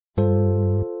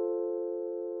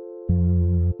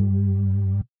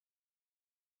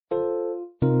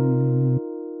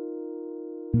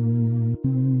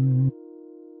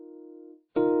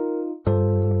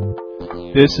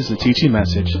This is a teaching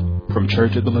message from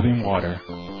Church of the Living Water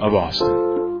of Austin.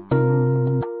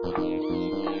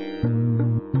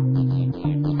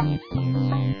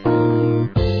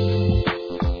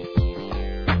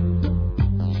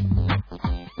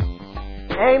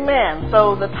 Amen.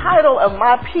 So the title of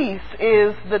my piece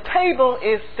is "The Table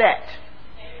is Set."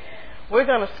 We're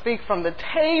going to speak from the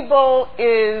table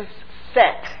is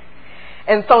set.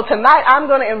 And so tonight I'm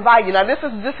going to invite you. Now this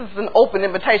is an open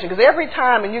invitation, because every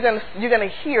time, and you're going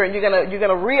to hear and you're going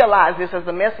to realize this as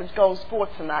the message goes forth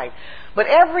tonight. But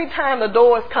every time the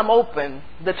doors come open,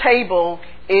 the table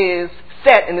is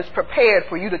set and is prepared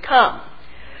for you to come.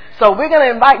 So we're going to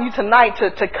invite you tonight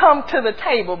to come to the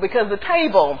table, because the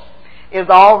table is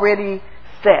already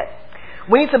set.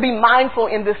 We need to be mindful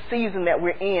in this season that we're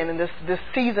in this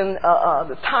season,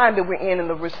 the time that we're in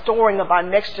the restoring of our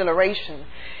next generation,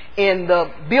 in the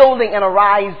building and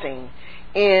arising,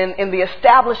 in the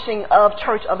establishing of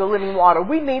Church of the Living Water.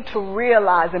 We need to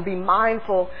realize and be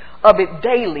mindful of it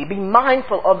daily. Be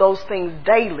mindful of those things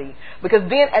daily. Because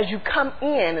then as you come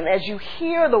in and as you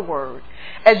hear the word,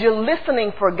 as you're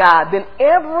listening for God, then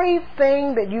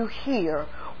everything that you hear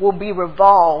will be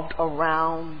revolved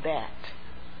around that.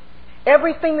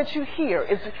 Everything that you hear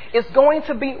is going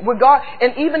to be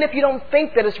and even if you don't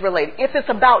think that it's related, if it's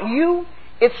about you,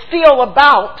 it's still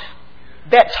about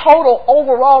that total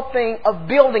overall thing of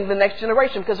building the next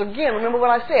generation. Because again, remember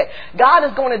what I said, God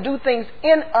is going to do things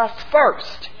in us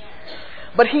first.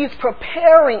 But He's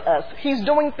preparing us. He's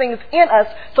doing things in us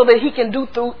so that He can do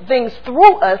things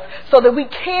through us, so that we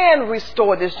can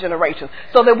restore this generation,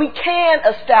 so that we can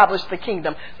establish the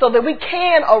kingdom, so that we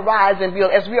can arise and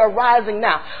build as we are rising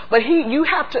now. But you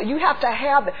have to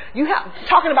have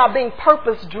talking about being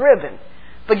purpose driven.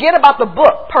 Forget about the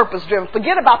book, purpose driven.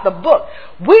 Forget about the book.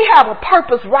 We have a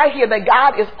purpose right here that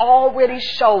God has already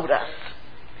showed us.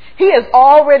 He has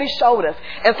already showed us.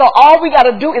 And so all we got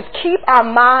to do is keep our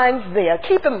minds there.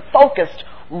 Keep them focused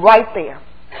right there.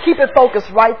 Keep it focused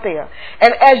right there.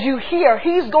 And as you hear,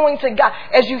 He's going to guide.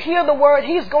 As you hear the word,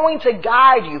 He's going to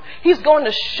guide you. He's going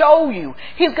to show you.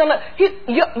 You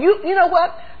know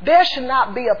what? There should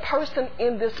not be a person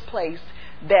in this place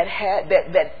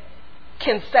that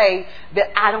can say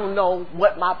that I don't know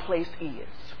what my place is.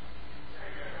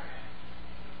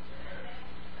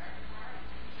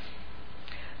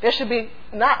 There should be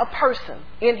not a person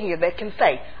in here that can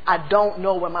say, I don't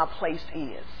know where my place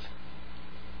is.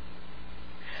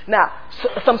 Now,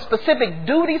 some specific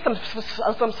duties,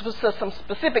 some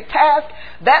specific tasks,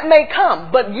 that may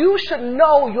come, but you should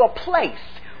know your place.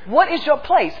 What is your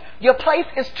place? Your place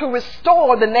is to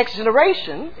restore the next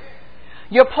generation.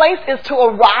 Your place is to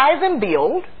arise and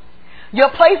build. Your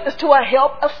place is to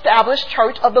help establish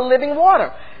Church of the Living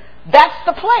Water. That's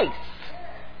the place.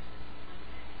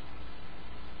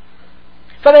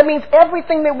 So that means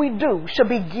everything that we do should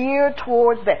be geared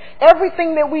towards that.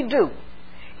 Everything that we do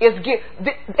is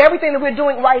everything that we're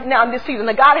doing right now in this season.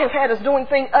 Now God has had us doing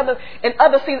things in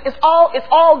other seasons. It's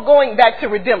all going back to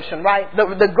redemption, right?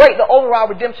 The overall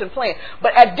redemption plan.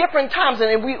 But at different times,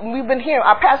 and we've been here,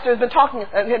 our pastor has been talking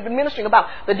and has been ministering about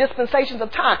the dispensations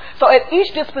of time. So at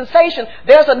each dispensation,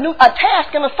 there's a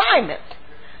task and assignment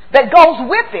that goes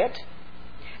with it,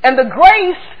 and the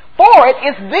grace for it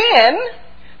is then.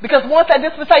 Because once that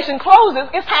dispensation closes,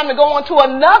 it's time to go on to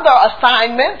another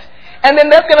assignment. And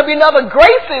then there's going to be another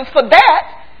graces for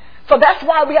that. So that's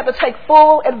why we have to take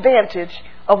full advantage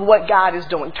of what God is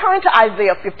doing. Turn to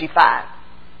Isaiah 55.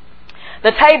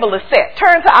 The table is set.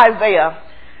 Turn to Isaiah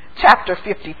chapter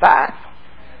 55.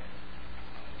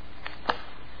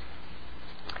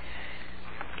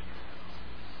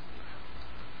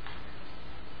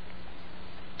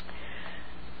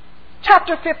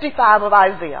 Chapter 55 of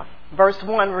Isaiah. Verse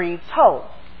 1 reads, Ho,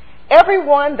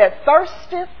 everyone that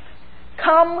thirsteth,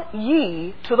 come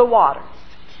ye to the waters.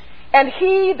 And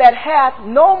he that hath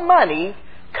no money,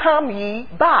 come ye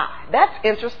buy. That's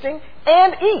interesting.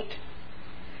 And eat.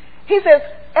 He says,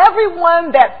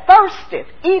 everyone that thirsteth,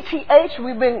 E-T-H,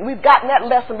 we've gotten that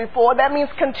lesson before. That means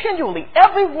continually.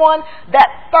 Everyone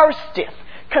that thirsteth,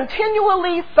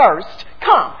 continually thirst,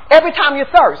 come. Every time you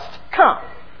thirst, come.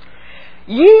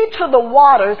 Ye to the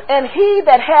waters, and he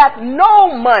that hath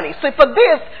no money. See, for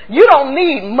this, you don't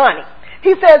need money.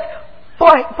 He says,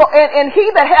 and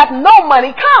he that hath no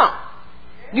money, come.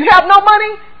 You have no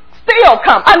money? Still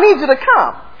come. I need you to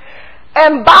come.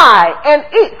 And buy and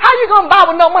eat. How you going to buy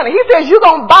with no money? He says you're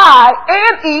going to buy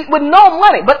and eat with no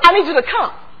money, but I need you to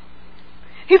come.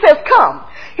 He says, come.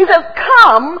 He says,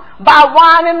 come buy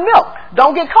wine and milk.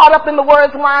 Don't get caught up in the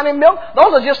words wine and milk.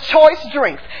 Those are just choice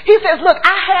drinks. He says, look,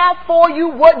 I have for you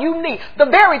what you need. The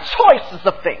very choicest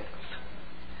of things.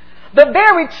 The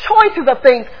very choices of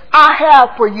things I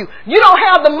have for you. You don't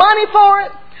have the money for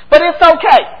it, but it's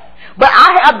okay. But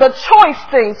I have the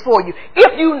choice things for you.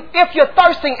 If you're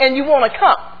thirsting and you want to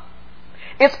come,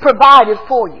 it's provided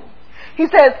for you. He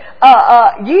says,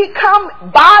 ye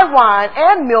come buy wine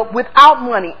and milk without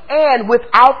money and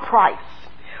without price.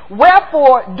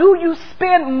 Wherefore do you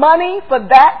spend money for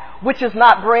that which is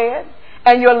not bread,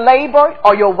 and your labor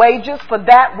or your wages for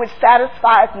that which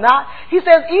satisfies not? He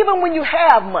says, even when you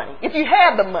have money, if you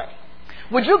have the money,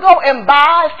 would you go and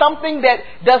buy something that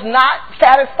does not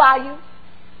satisfy you?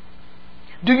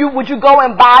 Would you go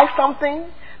and buy something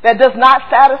that does not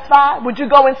satisfy? Would you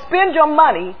go and spend your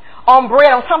money on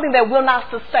bread, on something that will not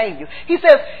sustain you? He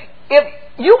says, if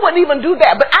you wouldn't even do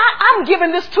that, but I'm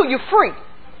giving this to you free.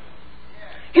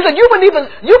 He said, you wouldn't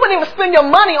even spend your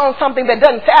money on something that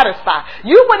doesn't satisfy.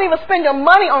 You wouldn't even spend your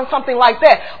money on something like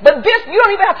that. But this, you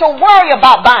don't even have to worry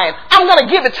about buying. I'm going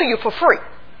to give it to you for free.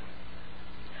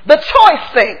 The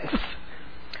choice things.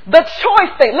 The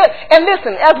choice thing. Look, and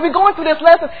listen, as we're going through this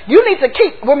lesson, you need to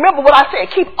remember what I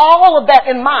said, keep all of that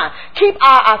in mind. Keep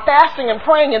our fasting and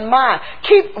praying in mind.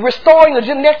 Keep restoring the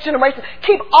next generation.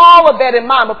 Keep all of that in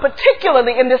mind. But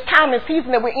particularly in this time and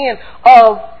season that we're in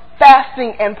of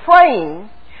fasting and praying,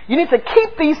 you need to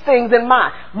keep these things in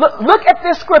mind. Look at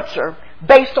this scripture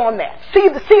based on that. See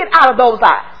it out of those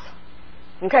eyes.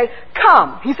 Okay,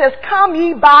 come. He says, come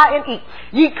ye buy and eat.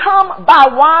 Ye come buy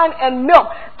wine and milk.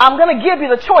 I'm going to give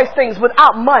you the choice things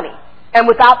without money and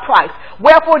without price.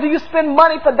 Wherefore do you spend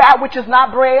money for that which is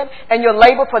not bread, and your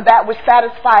labor for that which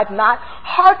satisfieth not?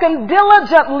 Hearken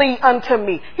diligently unto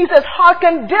me. He says,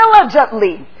 hearken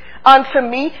diligently unto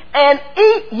me, and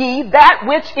eat ye that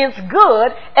which is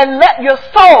good, and let your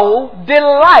soul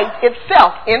delight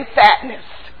itself in fatness.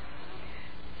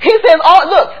 He says, oh,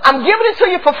 look, I'm giving it to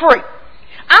you for free.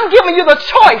 I'm giving you the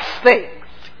choice things.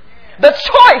 The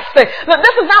choice thing. Look,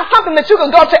 this is not something that you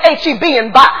can go to HEB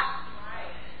and buy.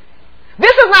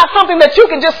 This is not something that you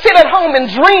can just sit at home and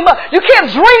dream up. You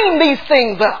can't dream these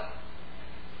things up.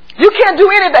 You can't do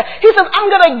any of that. He says, I'm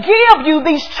going to give you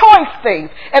these choice things.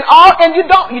 And you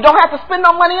don't have to spend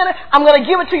no money in it. I'm going to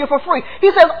give it to you for free.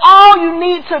 He says, all you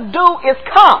need to do is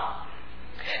come.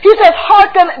 He says,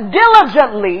 hearken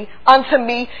diligently unto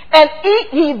me, and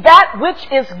eat ye that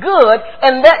which is good,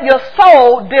 and let your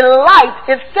soul delight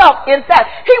itself in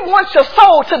that. He wants your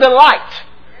soul to delight.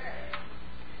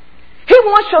 He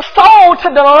wants your soul to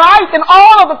delight in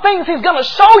all of the things he's going to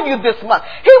show you this month.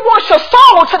 He wants your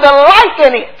soul to delight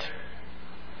in it.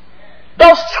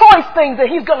 Those choice things that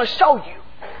he's going to show you.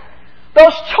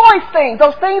 Those choice things,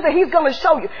 those things that he's going to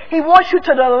show you. He wants you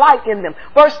to delight in them.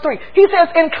 Verse 3, he says,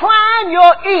 incline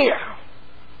your ear.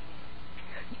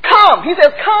 Come. He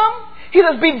says, come. He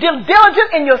says, be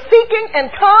diligent in your seeking and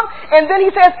come. And then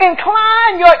he says,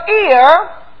 incline your ear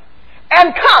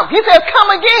and come. He says, come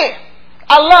again.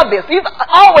 I love this. He's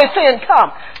always saying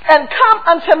come. And come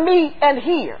unto me and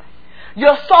hear.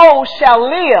 Your soul shall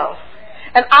live.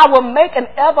 And I will make an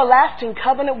everlasting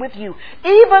covenant with you,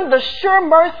 even the sure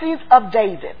mercies of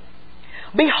David.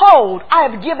 Behold, I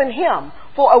have given him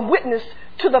for a witness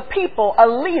to the people, a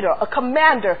leader, a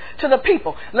commander to the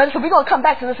people. Listen, we're going to come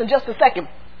back to this in just a second.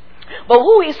 But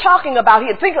who he's talking about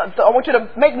here, I want you to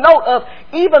make note of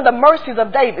even the mercies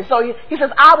of David. So he says,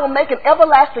 I will make an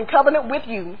everlasting covenant with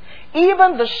you,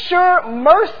 even the sure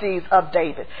mercies of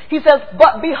David. He says,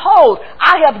 but behold,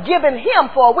 I have given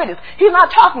him for a witness. He's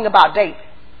not talking about David.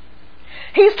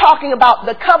 He's talking about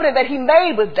the covenant that he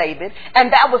made with David,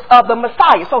 and that was of the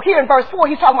Messiah. So here in verse 4,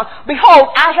 he's talking about, behold,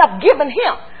 I have given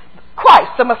him,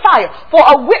 Christ, the Messiah, for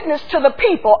a witness to the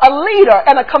people, a leader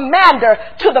and a commander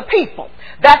to the people.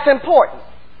 That's important.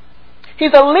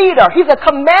 He's a leader. He's a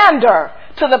commander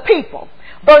to the people.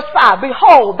 Verse 5,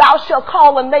 behold, thou shalt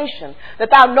call a nation that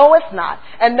thou knowest not,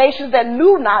 and nations that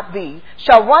knew not thee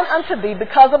shall run unto thee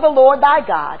because of the Lord thy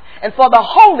God, and for the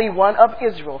Holy One of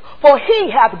Israel, for he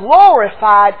hath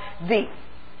glorified thee.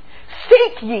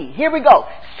 Seek ye, here we go,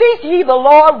 seek ye the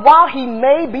Lord while he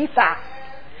may be found.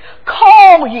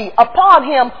 Call ye upon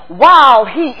him while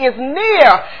he is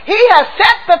near. He has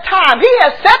set the time. He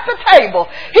has set the table.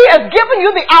 He has given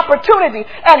you the opportunity.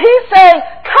 And he's saying,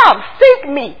 come, seek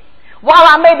me while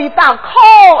I may be found.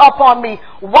 Call upon me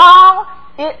while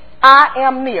I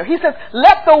am near. He says,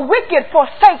 let the wicked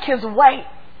forsake his way,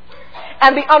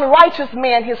 and the unrighteous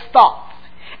man his thoughts.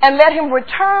 And let him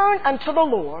return unto the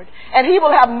Lord, and he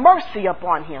will have mercy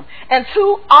upon him. And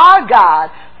to our God,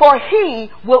 for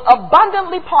he will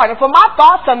abundantly pardon. For my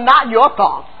thoughts are not your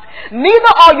thoughts,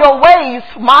 neither are your ways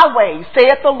my ways,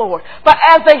 saith the Lord. But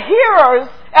as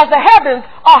as the heavens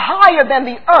are higher than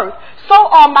the earth, so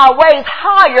are my ways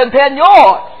higher than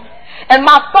yours, and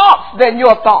my thoughts than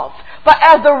your thoughts. For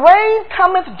as the rain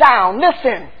cometh down,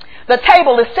 listen, the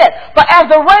table is set. For as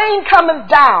the rain cometh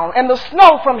down, and the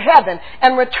snow from heaven,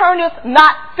 and returneth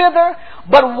not thither,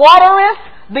 but watereth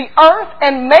the earth,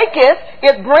 and maketh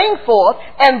it bring forth,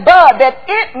 and bud, that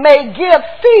it may give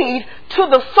seed to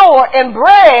the sower, and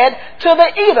bread to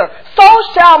the eater. So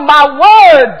shall my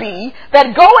word be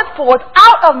that goeth forth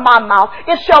out of my mouth.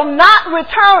 It shall not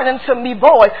return unto me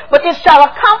void, but it shall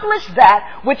accomplish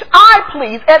that which I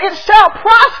please, and it shall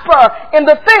prosper in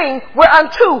the thing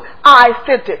whereunto I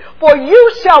sent it. For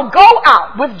you shall go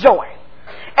out with joy,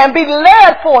 and be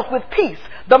led forth with peace.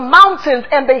 The mountains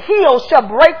and the hills shall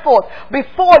break forth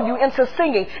before you into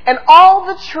singing, and all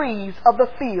the trees of the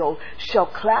field shall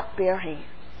clap their hands.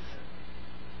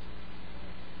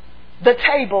 The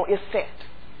table is set.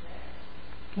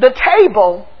 The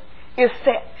table is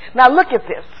set. Now look at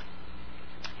this.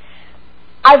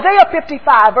 Isaiah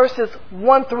 55 verses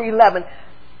 1 through 11.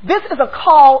 This is a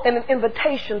call and an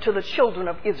invitation to the children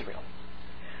of Israel.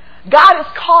 God is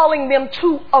calling them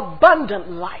to abundant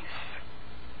life.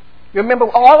 You remember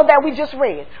all of that we just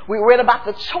read? We read about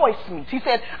the choice meats. He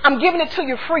said, I'm giving it to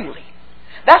you freely.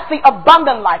 That's the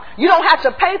abundant life. You don't have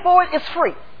to pay for it. It's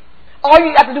free. All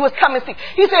you have to do is come and seek.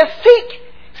 He says,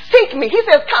 seek me. He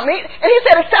says, come. And he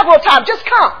said it several times. Just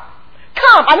come.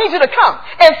 Come. I need you to come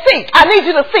and seek. I need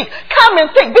you to seek. Come and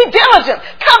seek. Be diligent.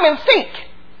 Come and seek.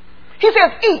 He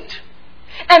says, eat.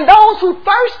 And those who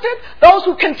thirsted, those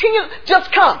who continue,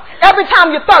 just come. Every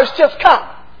time you thirst, just come.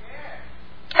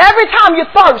 Every time you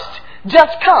thirst,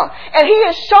 just come. And he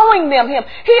is showing them him.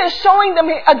 He is showing them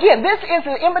him. Again, this is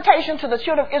an invitation to the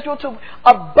children of Israel to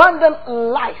abundant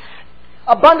life.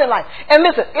 Abundant life. And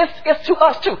listen, it's to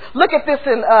us too. Look at this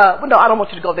in, no, I don't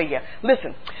want you to go there yet.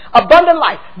 Listen, abundant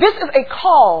life. This is a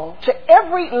call to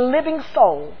every living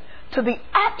soul to the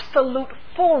absolute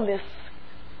fullness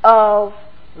of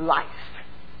life.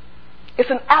 It's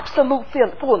an absolute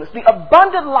fullness. The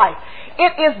abundant life.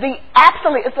 It is the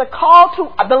absolute. It's a call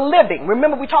to the living.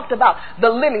 Remember we talked about the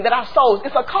living, that our souls.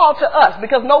 It's a call to us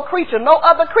because no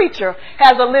other creature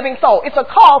has a living soul. It's a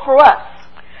call for us.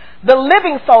 The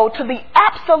living soul to the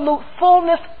absolute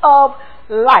fullness of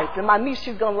life. And my niece,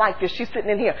 she's going to like this. She's sitting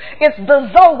in here. It's the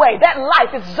Zoe. That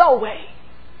life is Zoe.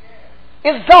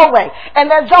 It's Zoe. And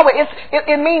that Zoe,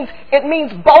 it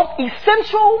means both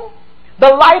essential. The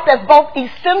life that's both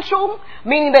essential,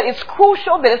 meaning that it's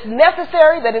crucial, that it's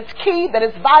necessary, that it's key, that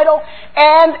it's vital,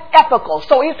 and ethical.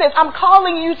 So he says, I'm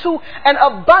calling you to an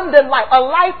abundant life, a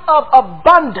life of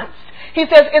abundance. He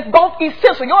says it's both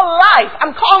essential. Your life,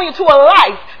 I'm calling you to a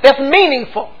life that's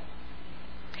meaningful.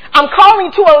 I'm calling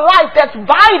you to a life that's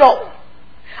vital.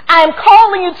 I am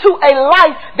calling you to a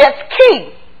life that's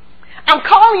key. I'm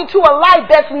calling you to a life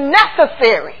that's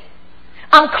necessary.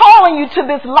 I'm calling you to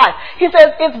this life. He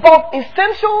says it's both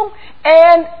essential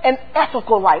and an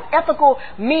ethical life. Ethical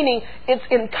meaning it's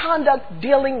in conduct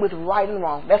dealing with right and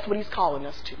wrong. That's what he's calling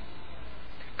us to.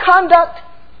 Conduct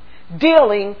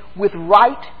dealing with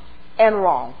right and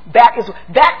wrong. That is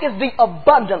the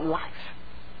abundant life.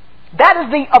 That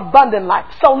is the abundant life.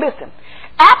 So listen,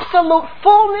 absolute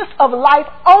fullness of life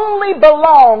only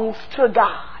belongs to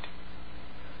God.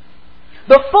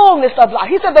 The fullness of life.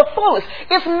 He said the fullness.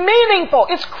 It's meaningful.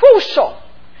 It's crucial.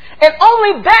 And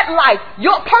only that life,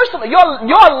 your personal,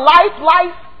 your life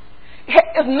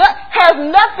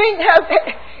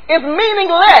is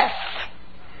meaningless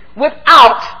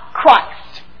without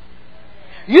Christ.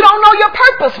 You don't know your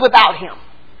purpose without Him.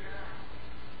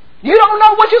 You don't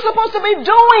know what you're supposed to be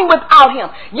doing without Him.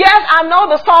 Yes, I know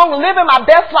the song Living My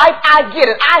Best Life. I get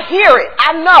it. I hear it.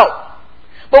 I know.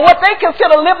 But what they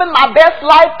consider living my best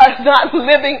life is not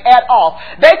living at all.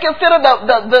 They consider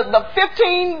the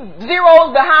 15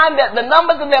 zeros behind the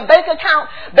numbers in their bank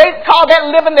account, they call that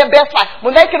living their best life.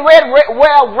 When they can wear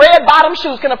red bottom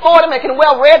shoes, can afford them, they can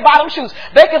wear red bottom shoes,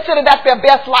 they consider that their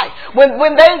best life. When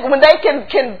they can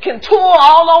tour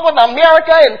all over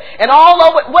America and all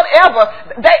over whatever,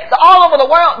 all over the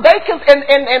world, they can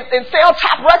and sell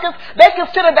top records, they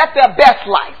consider that their best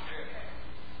life.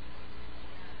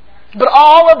 But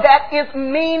all of that is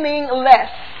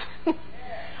meaningless.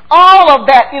 All of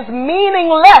that is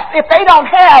meaningless if they don't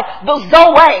have the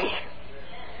Zoe.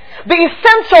 The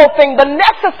essential thing, the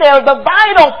necessary, the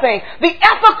vital thing, the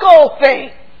ethical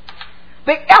thing.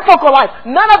 The ethical life.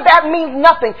 None of that means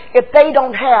nothing if they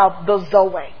don't have the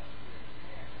Zoe.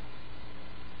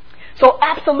 So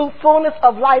absolute fullness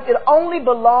of life, it only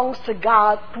belongs to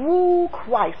God through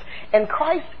Christ. And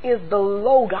Christ is the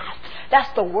Logos.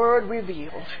 That's the word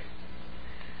revealed.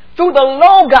 Through the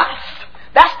Logos,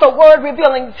 That's the word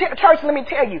revealing. Church, let me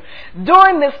tell you,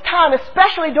 during this time,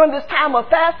 especially during this time of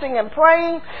fasting and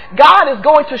praying, God is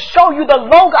going to show you the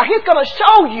Logos. He's going to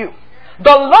show you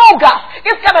the Logos.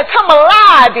 It's going to come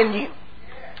alive in you.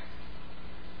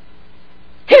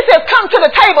 He says, come to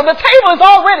the table. The table is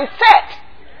already set.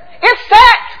 It's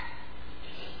set.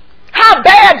 How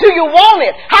bad do you want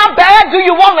it? How bad do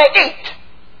you want to eat?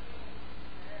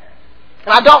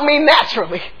 And I don't mean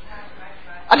naturally.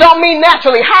 I don't mean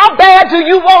naturally. How bad do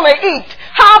you want to eat?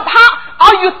 How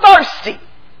are you thirsty?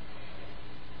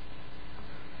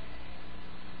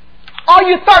 Are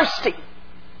you thirsty?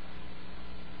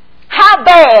 How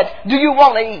bad do you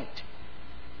want to eat?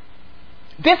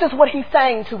 This is what he's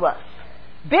saying to us.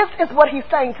 This is what he's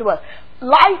saying to us.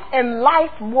 Life and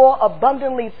life more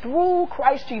abundantly through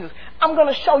Christ Jesus. I'm going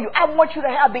to show you. I want you to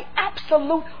have the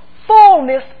absolute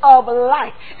fullness of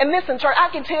life. And listen, church, I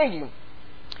can tell you,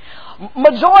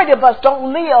 majority of us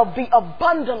don't live the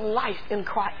abundant life in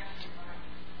Christ.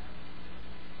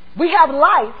 We have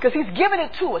life because he's given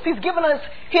it to us. He's given us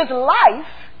his life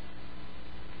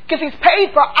because he's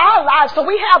paid for our lives. So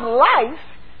we have life,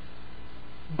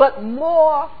 but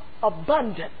more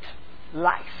abundant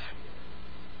life.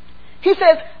 He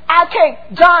says, I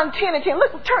take John 10 and 10.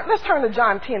 Let's turn to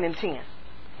John 10 and 10.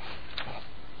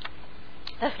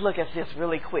 Let's look at this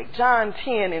really quick. John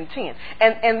 10 and 10.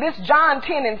 And this John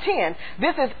 10 and 10,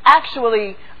 this is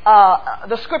actually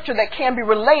the scripture that can be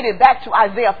related back to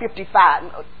Isaiah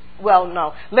 55. Well,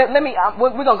 no. Let me,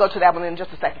 we're going to go to that one in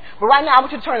just a second. But right now I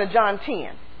want you to turn to John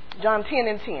 10. John 10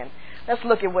 and 10. Let's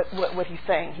look at what he's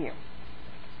saying here.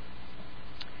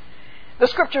 The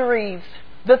scripture reads,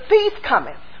 the thief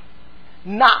cometh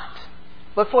not,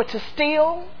 but for to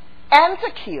steal and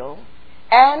to kill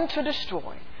and to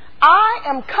destroy. I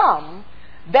am come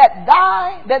that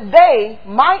they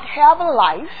might have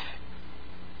life.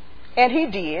 And he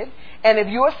did. And if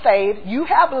you are saved, you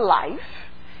have life.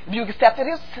 If you accepted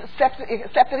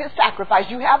his sacrifice,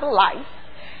 you have life.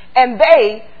 And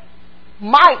they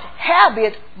might have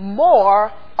it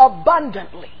more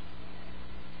abundantly.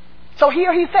 So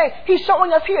here he's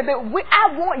showing us here that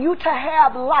I want you to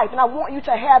have life, and I want you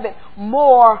to have it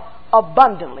more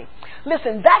abundantly.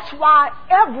 Listen, that's why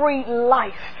every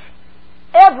life,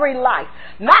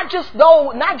 not just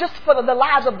for the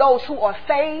lives of those who are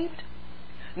saved,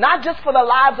 not just for the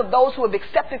lives of those who have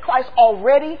accepted Christ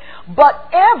already, but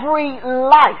every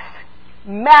life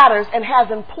matters and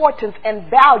has importance and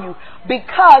value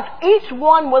because each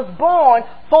one was born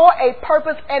for a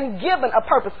purpose and given a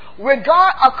purpose,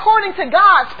 according to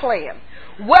God's plan,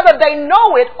 whether they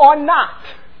know it or not.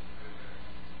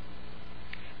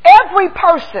 Every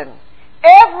person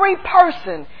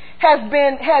has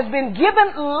been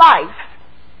given life.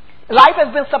 Life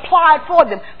has been supplied for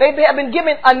them. They have been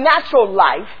given a natural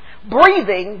life,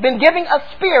 breathing, been giving a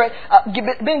spirit,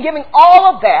 been giving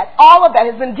all of that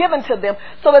has been given to them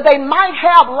so that they might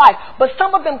have life. But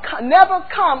some of them never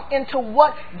come into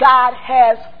what God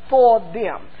has for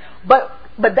them. But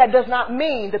that does not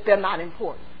mean that they're not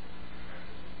important.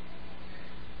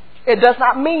 It does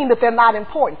not mean that they're not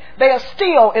important. They are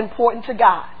still important to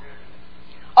God,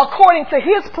 according to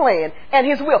his plan and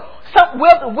his will.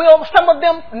 Will some of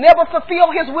them never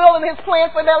fulfill his will and his plan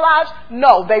for their lives?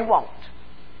 No, they won't.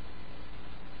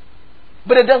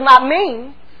 But it does not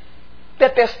mean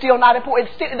that they're still not important.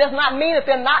 It does not mean that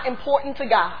they're not important to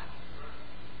God.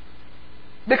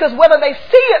 Because whether they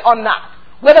see it or not,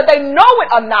 whether they know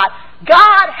it or not,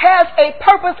 God has a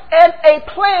purpose and a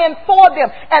plan for them.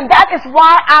 And that is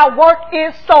why our work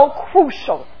is so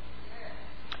crucial.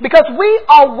 Because we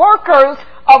are workers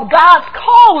of God's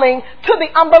calling to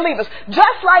the unbelievers.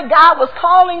 Just like God was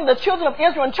calling the children of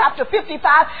Israel in chapter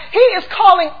 55, he is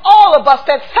calling all of us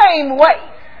that same way.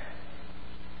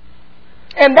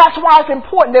 And that's why it's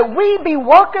important that we be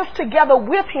workers together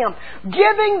with him,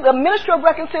 giving the ministry of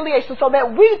reconciliation so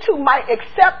that we too might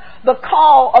accept the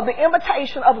call of the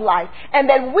invitation of life, and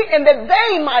that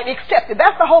they might accept it.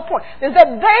 That's the whole point, is that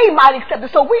they might accept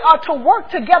it. So we are to work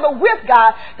together with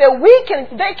God that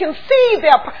they can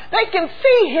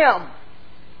see him.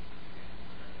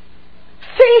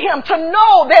 See him, to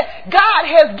know that God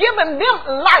has given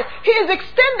them life. He is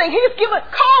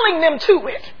calling them to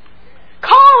it.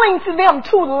 Calling to them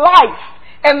to life,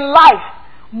 and life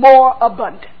more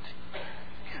abundant.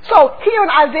 So here in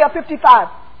Isaiah 55,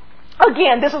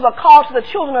 again, this is a call to the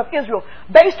children of Israel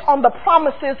based on the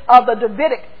promises of the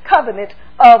Davidic covenant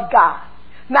of God.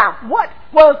 Now, what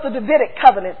was the Davidic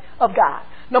covenant of God?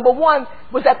 Number one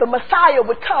was that the Messiah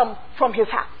would come from his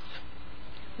house.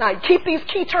 Now, keep these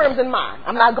key terms in mind.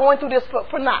 I'm not going through this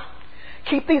for now.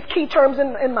 Keep these key terms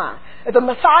in mind. That the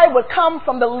Messiah would come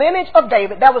from the lineage of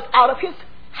David that was out of his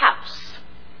house.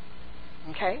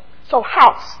 Okay? So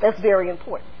house, that's very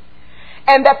important.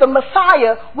 And that the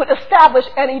Messiah would establish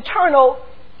an eternal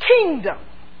kingdom.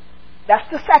 That's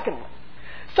the second one.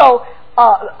 So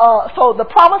the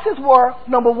promises were,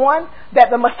 number one, that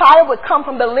the Messiah would come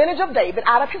from the lineage of David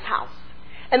out of his house.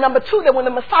 And number two, that when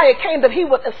the Messiah came, that he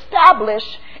would establish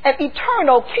an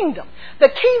eternal kingdom. The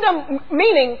kingdom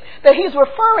meaning that he's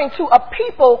referring to a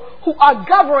people who are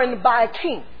governed by a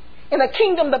king. In a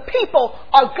kingdom, the people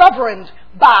are governed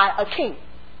by a king.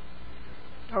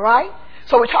 All right?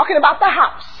 So we're talking about the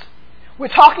house. We're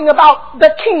talking about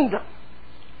the kingdom.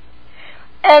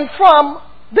 And from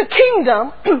the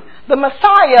kingdom, the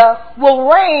Messiah will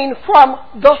reign from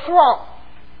the throne.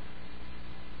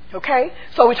 Okay?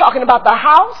 So we're talking about the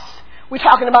house, we're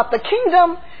talking about the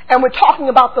kingdom, and we're talking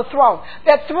about the throne.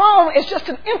 That throne is just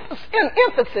an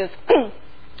emphasis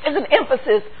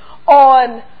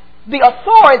on the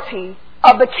authority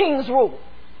of the king's rule.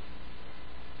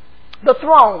 The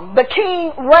throne. The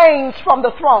king reigns from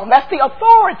the throne. That's the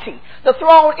authority. The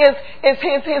throne is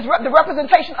the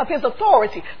representation of his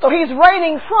authority. So he's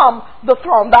reigning from the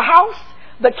throne. The house,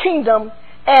 the kingdom,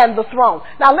 and the throne.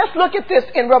 Now let's look at this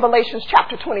in Revelation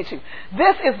chapter 22.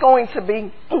 This is going to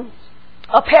be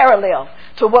a parallel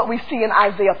to what we see in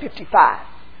Isaiah 55.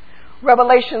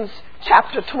 Revelation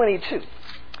chapter 22.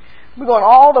 We're going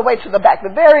all the way to the back,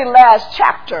 the very last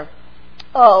chapter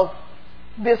of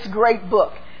this great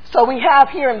book. So we have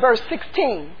here in verse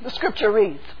 16, the scripture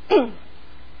reads,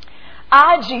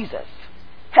 I, Jesus,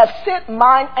 have sent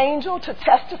mine angel to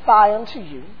testify unto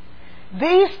you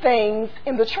these things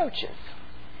in the churches.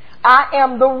 I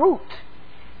am the root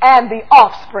and the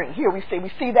offspring. Here we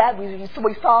see that.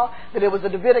 We saw that it was the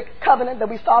Davidic covenant that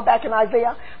we saw back in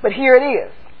Isaiah. But here it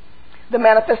is, the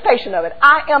manifestation of it.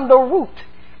 I am the root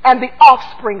and the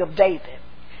offspring of David,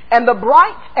 and the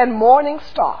bright and morning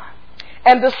star.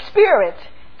 And the Spirit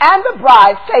and the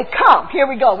bride say, come. Here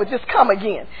we go with this come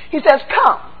again. He says,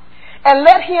 come. And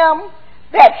let him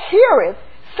that heareth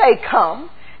say, come.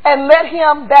 And let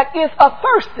him that is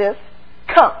athirsteth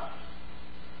come.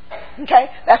 Okay,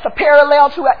 that's a parallel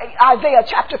to Isaiah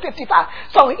chapter 55.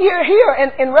 So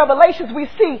here in Revelations we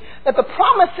see that the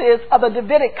promises of the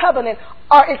Davidic covenant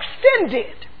are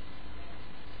extended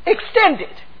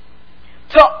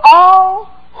to all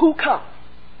who come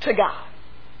to God.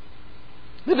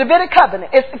 The Davidic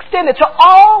covenant is extended to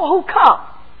all who come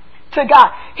to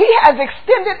God. He has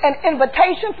extended an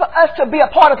invitation for us to be a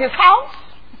part of his house,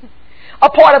 a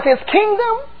part of his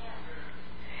kingdom,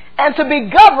 and to be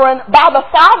governed by the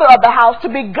father of the house, to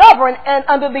be governed and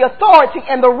under the authority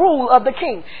and the rule of the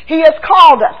king. He has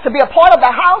called us to be a part of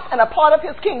the house and a part of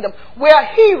his kingdom where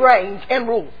he reigns and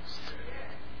rules.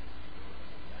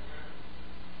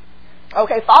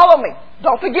 Okay, follow me.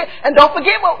 Don't forget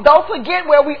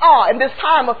where we are in this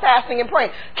time of fasting and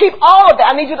praying. Keep all of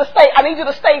that. I need you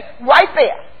to stay right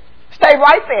there. Stay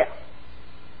right there.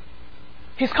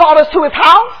 He's called us to his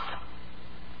house,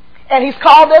 and he's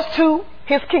called us to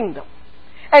his kingdom.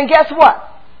 And guess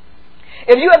what?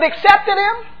 If you have accepted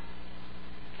him,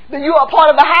 then you are a part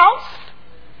of the house,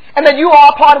 and then you are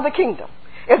a part of the kingdom.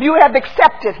 If you have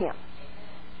accepted him.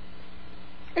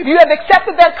 If you have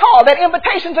accepted that call, that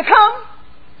invitation to come,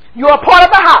 you are a part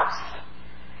of the house,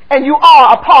 and you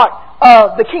are a part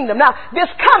of the kingdom. Now, this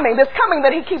coming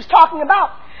that he keeps talking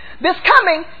about, this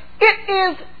coming, it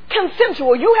is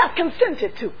consensual. You have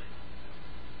consented to it.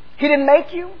 He didn't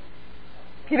make you.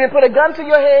 He didn't put a gun to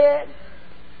your head.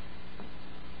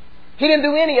 He didn't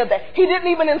do any of that. He didn't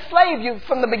even enslave you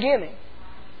from the beginning.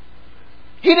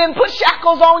 He didn't put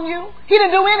shackles on you. He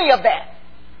didn't do any of that.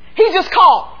 He just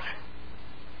called.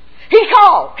 He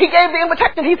called. He gave the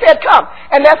invitation. He said, come.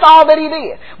 And that's all that he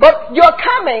did. But your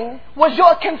coming was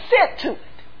your consent to it.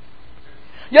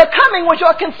 Your coming was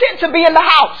your consent to be in the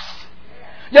house.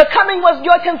 Your coming was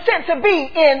your consent to be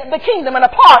in the kingdom and a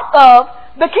part of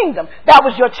the kingdom. That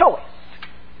was your choice.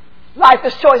 Life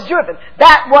is choice driven.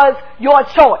 That was your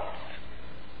choice.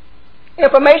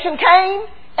 Information came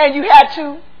and you had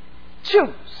to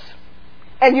choose.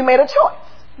 And you made a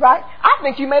choice, right? I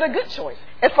think you made a good choice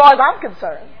as far as I'm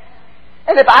concerned.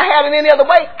 And if I had it any other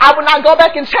way, I would not go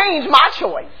back and change my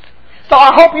choice. So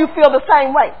I hope you feel the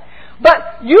same way.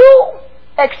 But you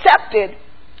accepted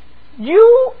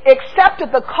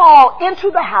the call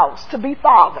into the house to be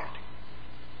fathered.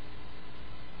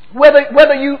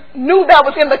 Whether you knew that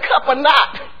was in the cup or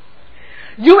not,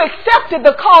 you accepted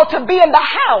the call to be in the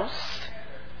house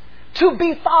to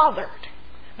be fathered.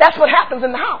 That's what happens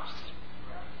in the house.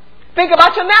 Think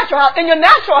about your natural house. In your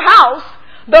natural house,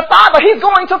 the father, he's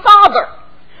going to father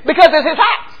because it's his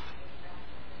house.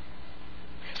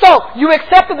 you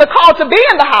accepted the call to be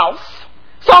in the house.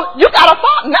 So you got a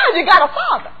father. Now you got a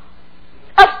father.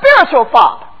 A spiritual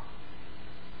father.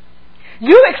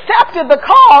 You accepted the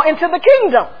call into the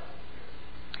kingdom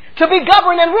to be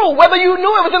governed and ruled. Whether you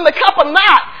knew it was in the cup or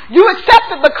not, you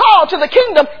accepted the call to the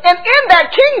kingdom. And in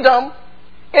that kingdom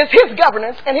is his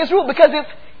governance and his rule, because it's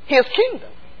his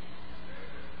kingdom.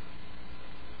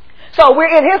 So we're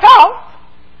in his house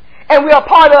and we are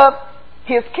part of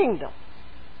his kingdom.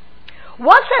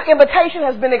 Once that invitation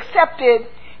has been accepted,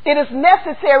 it is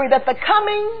necessary that the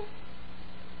coming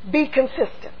be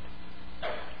consistent,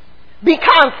 be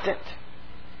constant,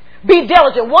 be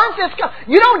diligent. Once it's come,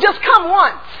 you don't just come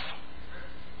once.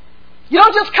 You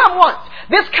don't just come once.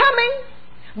 This coming,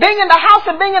 being in the house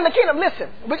and being in the kingdom. Listen,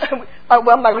 I'm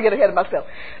not going to get ahead of myself.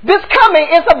 This coming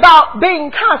is about being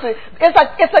constant.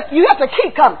 It's like you have to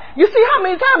keep coming. You see how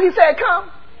many times he said come?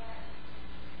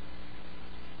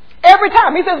 Every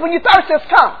time. He says, when you're thirsty,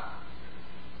 come.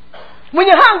 When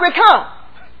you're hungry, come.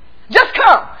 Just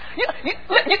come. You don't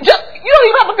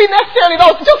even have to be necessarily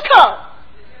those. Just come.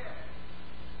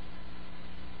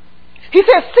 He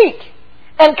says, seek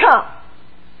and come.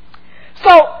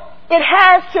 So it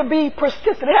has to be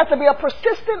persistent. It has to be a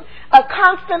persistent, a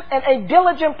constant, and a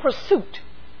diligent pursuit.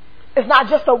 It's not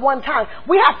just a one time.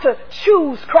 We have to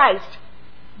choose Christ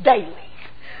daily.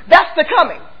 That's the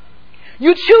coming.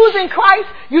 You choosing Christ,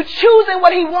 you choosing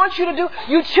what he wants you to do,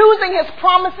 you choosing his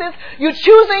promises, you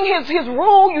choosing his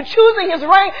rule, you choosing his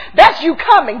reign. That's you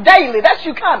coming daily. That's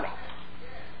you coming.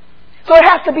 So it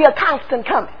has to be a constant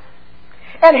coming.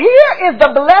 And here is the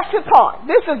blessed part.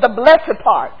 This is the blessed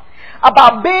part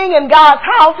about being in God's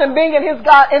house and being in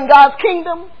God's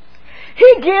kingdom.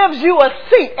 He gives you a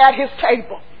seat at his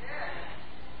table.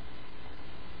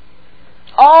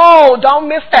 Oh, don't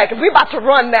miss that, because we're about to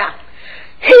run now.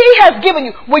 He has given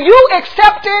you, when you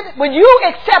accepted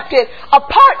a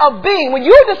part of being, when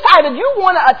you decided you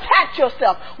want to attach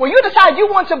yourself, when you decide you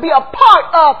want to be a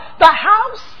part of the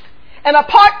house and a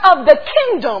part of the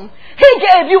kingdom, he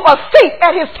gave you a seat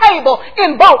at his table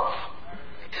in both.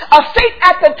 A seat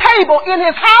at the table in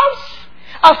his house,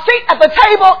 a seat at the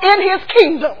table in his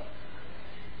kingdom.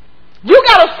 You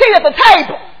got a seat at the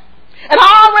table. And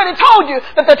I already told you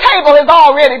that the table has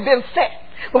already been set.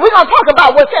 But we're going to talk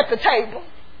about what's at the table.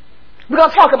 We're going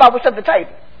to talk about what's at the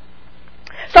table.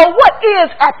 So what is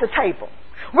at the table?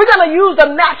 We're going to use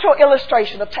a natural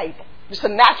illustration of table. Just a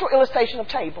natural illustration of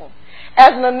table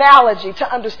as an analogy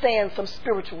to understand some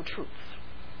spiritual truths.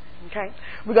 Okay?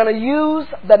 We're going to use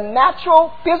the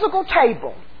natural physical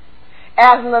table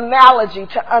as an analogy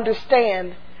to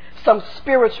understand some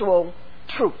spiritual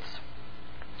truths.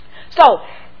 So,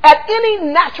 at any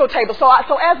natural table, so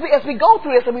as we go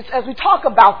through this and as we talk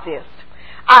about this,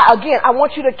 I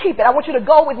want you to keep it. I want you to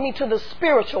go with me to the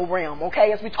spiritual realm,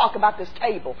 okay, as we talk about this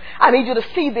table. I need you to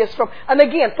see this from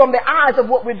the eyes of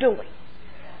what we're doing.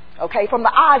 Okay, from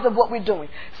the eyes of what we're doing.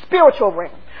 Spiritual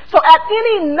realm. So at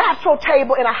any natural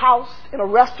table in a house, in a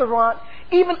restaurant,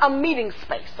 even a meeting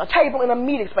space, a table in a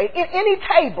meeting space, in any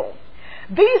table,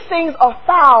 these things are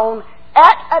found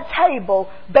at a table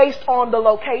based on the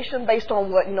location, based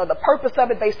on what, the purpose of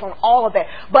it, based on all of that.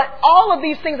 But all of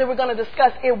these things that we're going to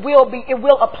discuss, it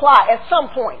will apply at some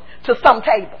point to some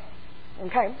table.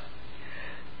 Okay?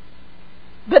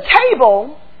 The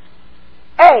table,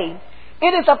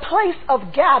 it is a place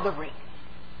of gathering.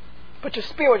 Put your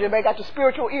spiritual, everybody got your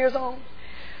spiritual ears on?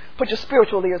 Put your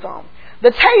spiritual ears on.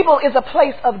 The table is a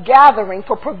place of gathering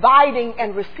for providing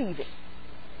and receiving.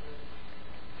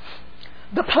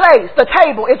 The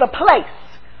table is a place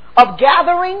of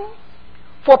gathering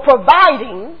for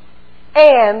providing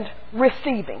and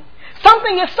receiving.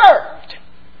 Something is served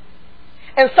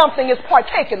and something is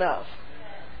partaken of.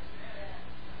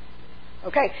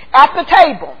 Okay? At the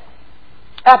table,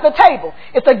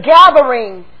 it's a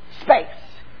gathering space.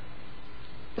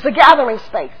 It's a gathering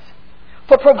space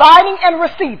for providing and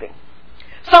receiving.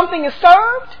 Something is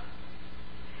served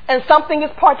and something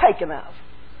is partaken of.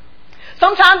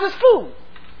 Sometimes it's food.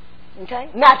 Okay?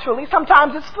 Naturally,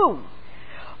 sometimes it's food.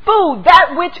 Food,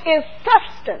 that which is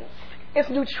substance. It's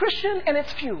nutrition and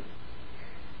it's fuel.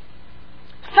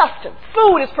 Substance.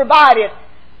 Food is provided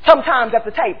sometimes at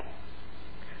the table.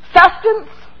 Substance,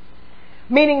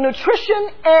 meaning nutrition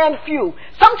and fuel.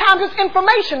 Sometimes it's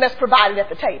information that's provided at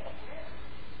the table.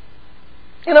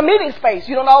 In a meeting space,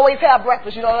 you don't always have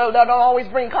breakfast. They don't always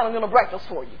bring continental breakfast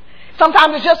for you.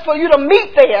 Sometimes it's just for you to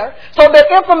meet there so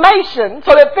that information,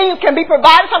 so that things can be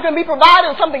provided, something can be provided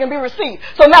and something can be received.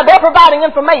 So now they're providing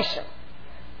information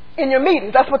in your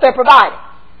meetings. That's what they're providing.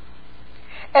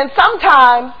 And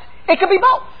sometimes it could be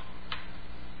both.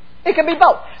 It can be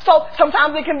both. So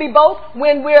sometimes it can be both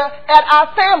when we're at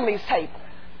our family's table.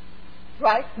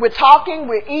 Right? We're talking,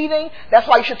 we're eating. That's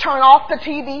why you should turn off the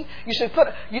TV. You should put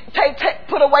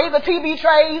away the TV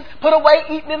trays, put away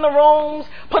eating in the rooms,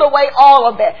 put away all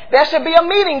of that. There should be a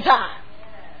meeting time.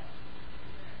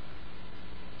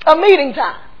 A meeting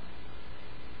time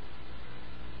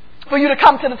for you to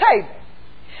come to the table.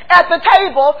 At the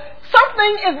table,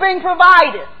 something is being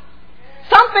provided.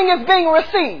 Something is being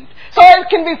received. So it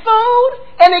can be food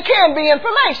and it can be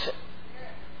information.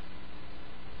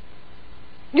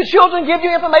 Your children give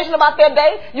you information about their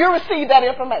day, you receive that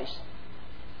information.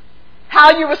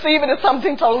 How you receive it is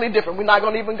something totally different. We're not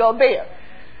going to even go there.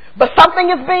 But something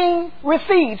is being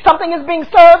received, something is being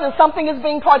served, and something is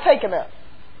being partaken of.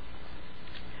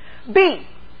 B,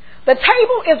 the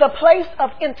table is a place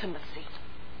of intimacy.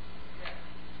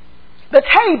 The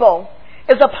table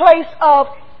is a place of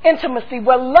intimacy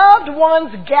where loved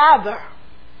ones gather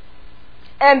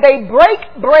and they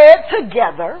break bread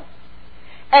together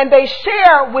and they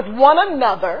share with one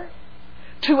another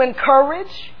to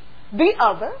encourage the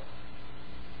other,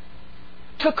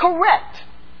 to correct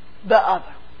the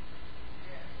other.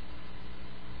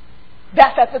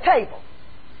 That's at the table.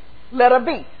 Letter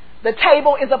B. The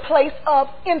table is a place of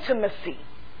intimacy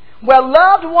where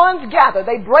loved ones gather.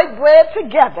 They break bread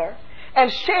together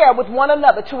and share with one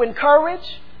another to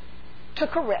encourage, to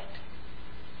correct.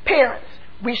 Parents,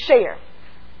 we share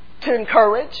to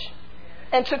encourage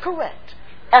and to correct.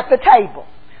 At the table,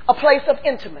 a place of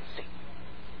intimacy.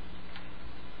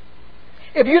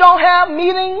 If you don't have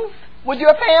meetings with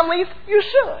your families, you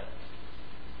should.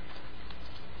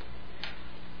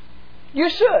 You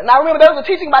should. And I remember there was a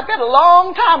teaching about that a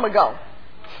long time ago.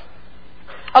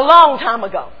 A long time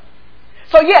ago.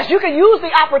 So yes, you can use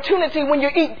the opportunity when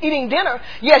you're eating dinner.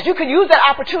 Yes, you can use that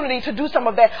opportunity to do some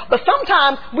of that. But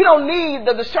sometimes we don't need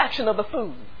the distraction of the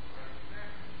food.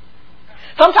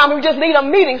 Sometimes we just need a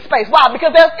meeting space. Why?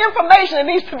 Because there's information that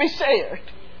needs to be shared.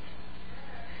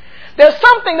 There's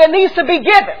something that needs to be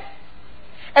given.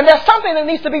 And there's something that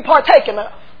needs to be partaken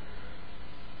of.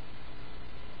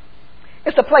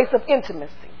 It's a place of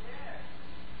intimacy.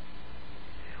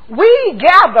 We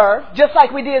gather, just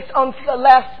like we did on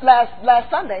last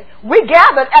Sunday, we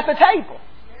gathered at the table.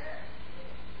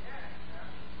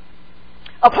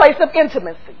 A place of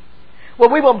intimacy. Where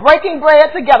we were breaking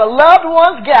bread together. Loved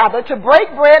ones gathered to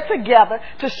break bread together,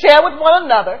 to share with one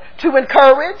another, to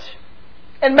encourage,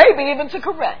 and maybe even to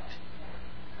correct.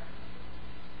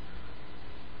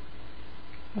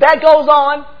 That goes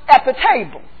on at the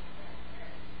table.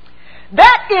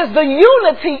 That is the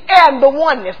unity and the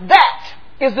oneness. That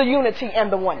is the unity and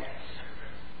the oneness.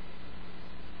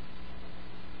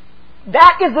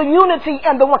 That is the unity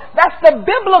and the oneness. That's the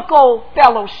biblical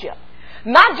fellowship.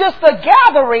 Not just the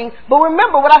gathering, but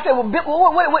remember what I said, what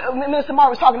Minister Mark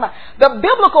was talking about. The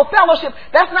biblical fellowship,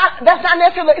 that's not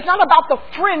necessarily, it's not about the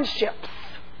friendships.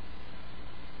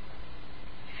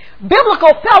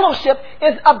 Biblical fellowship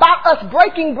is about us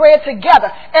breaking bread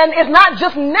together. And it's not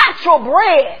just natural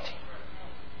bread.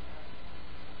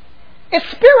 It's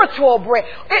spiritual bread.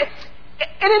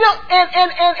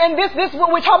 And this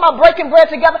what we're talking about, breaking bread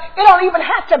together, it don't even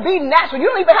have to be natural. You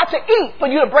don't even have to eat for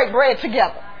you to break bread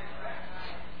together.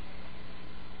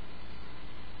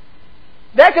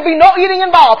 There could be no eating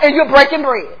involved and you're breaking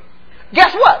bread.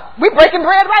 Guess what? We're breaking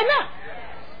bread right now.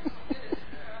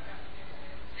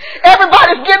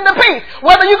 Everybody's getting the piece.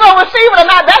 Whether you're going to receive it or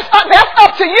not, that's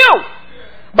up to you.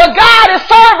 But God is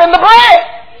serving the bread.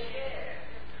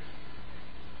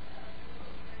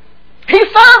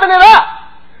 He's serving it up.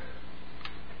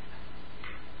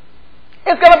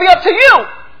 It's going to be up to you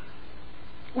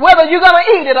whether you're going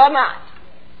to eat it or not.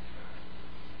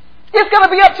 It's going to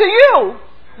be up to you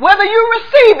whether you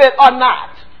receive it or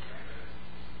not.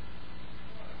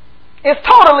 It's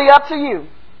totally up to you.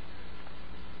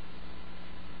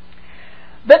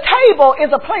 The table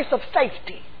is a place of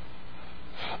safety.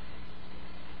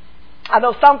 I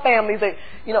know some families, the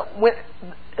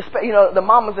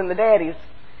mamas and the daddies,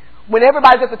 when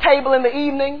everybody's at the table in the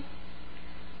evening,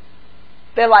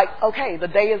 they're like, okay, the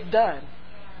day is done.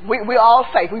 We're all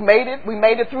safe. We made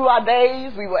it through our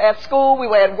days. We were at school. We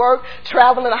were at work,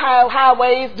 traveling the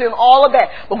highways, doing all of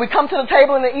that. But we come to the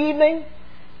table in the evening,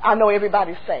 I know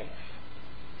everybody's safe.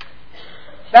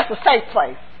 That's a safe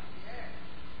place.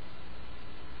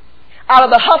 Out of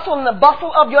the hustle and the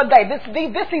bustle of your day. This is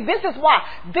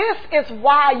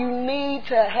why you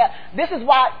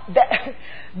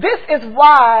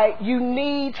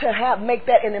need to have, make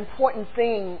that an important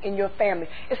thing in your family.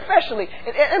 Especially,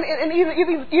 and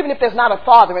even if there's not a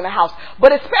father in the house,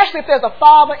 but especially if there's a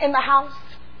father in the house.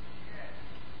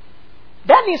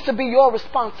 That needs to be your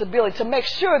responsibility, to make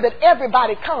sure that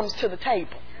everybody comes to the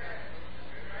table.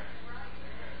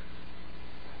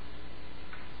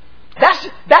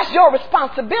 That's your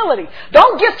responsibility.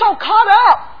 Don't get so caught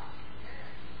up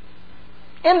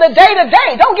in the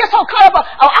day-to-day. Don't get so caught up.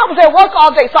 Oh, I was at work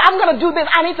all day, so I'm going to do this.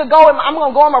 I need to go, and I'm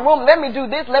going to go in my room. Let me do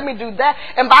this. Let me do that.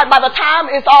 And by the time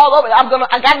it's all over,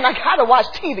 I got to watch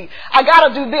TV. I got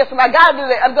to do this, and I got to do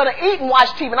that. I'm going to eat and watch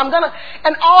TV,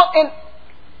 and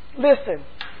listen,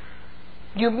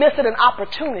 you're missing an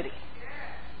opportunity.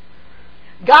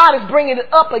 God is bringing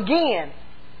it up again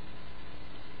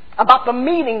about the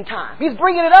meeting time. He's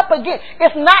bringing it up again.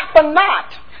 It's not for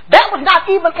naught. That was not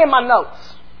even in my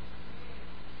notes.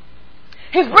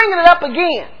 He's bringing it up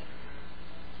again.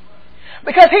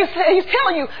 Because he's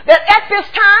telling you that at this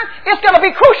time, it's going to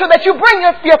be crucial that you bring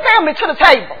your family to the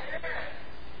table.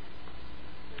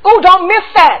 Oh, don't miss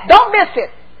that. Don't miss it.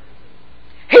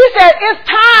 He said it's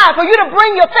time for you to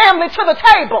bring your family to the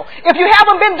table. If you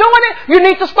haven't been doing it, you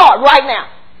need to start right now.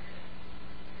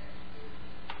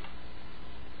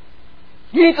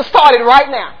 You need to start it right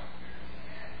now.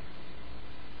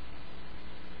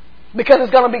 Because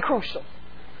it's going to be crucial.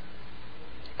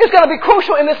 It's going to be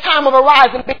crucial in this time of arise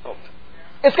and build.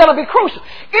 It's going to be crucial.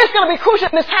 It's going to be crucial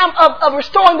in this time of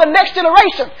restoring the next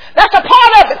generation. That's a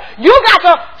part of it. You got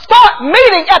to start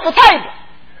meeting at the table.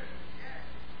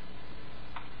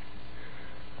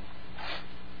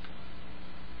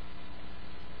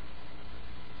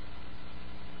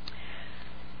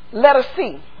 Letter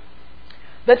C.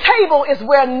 The table is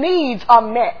where needs are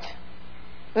met.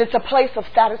 And it's a place of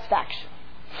satisfaction.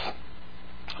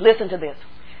 Listen to this.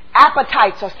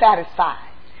 Appetites are satisfied.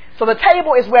 So the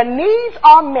table is where needs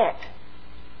are met.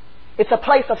 It's a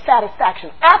place of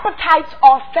satisfaction. Appetites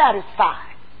are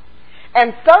satisfied.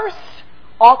 And thirsts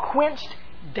are quenched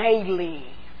daily.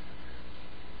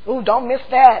 Ooh, don't miss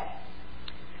that.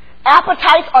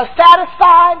 Appetites are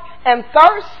satisfied and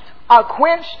thirsts are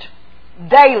quenched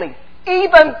daily.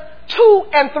 Even 2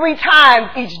 and 3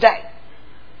 times each day.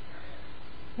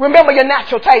 Remember your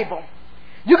natural table.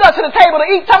 You go to the table to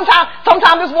eat.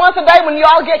 Sometimes it's once a day when you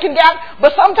all can gather,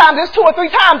 but sometimes it's 2 or 3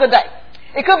 times a day.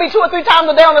 It could be 2 or 3 times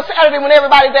a day on a Saturday when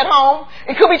everybody's at home.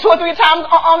 It could be 2 or 3 times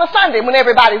on a Sunday when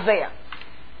everybody's there.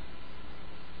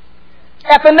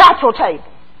 At the natural table.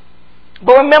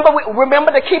 But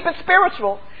remember to keep it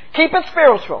spiritual. Keep it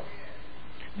spiritual.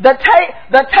 The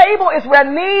table is where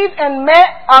needs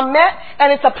are met,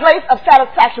 and it's a place of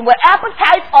satisfaction, where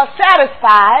appetites are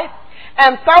satisfied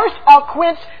and thirsts are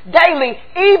quenched daily,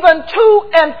 even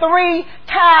 2 and 3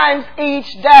 times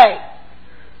each day.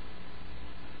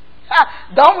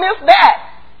 Don't miss that.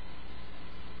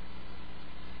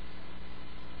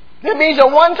 That means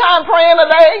you're one time praying a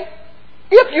day.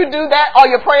 If you do that, or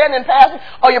you're praying and fasting,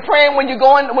 or you're praying when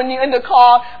you're in the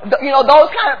car, those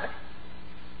kind of things.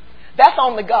 That's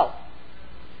on the go.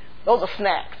 Those are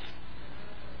snacks.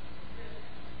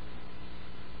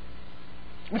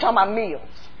 We're talking about meals.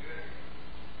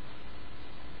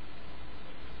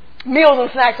 Meals and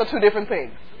snacks are 2 different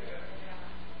things.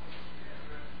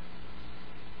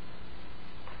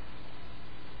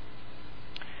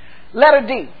 Letter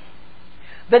D.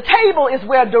 The table is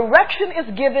where direction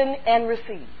is given and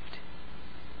received.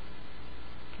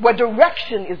 Where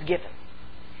direction is given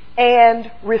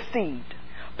and received.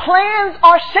 Plans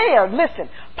are shared. Listen,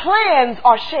 plans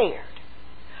are shared.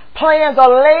 Plans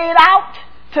are laid out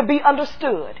to be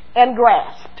understood and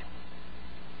grasped.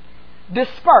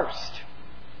 Dispersed.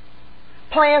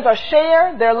 Plans are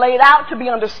shared. They're laid out to be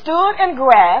understood and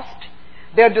grasped.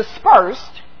 They're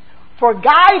dispersed for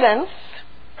guidance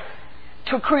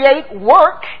to create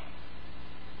work.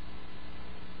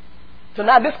 So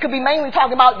now this could be mainly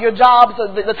talking about your jobs,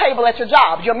 the table at your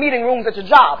jobs, your meeting rooms at your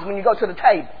jobs when you go to the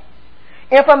table.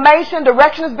 Information,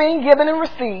 direction is being given and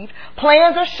received.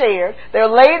 Plans are shared. They're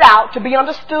laid out to be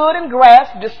understood and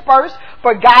grasped, dispersed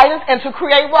for guidance and to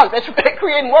create work. They're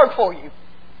creating work for you.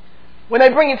 When they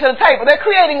bring you to the table, they're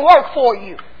creating work for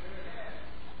you.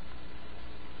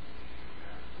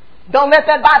 Don't let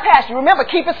that bypass you. Remember,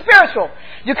 keep it spiritual.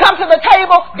 You come to the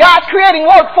table, God's creating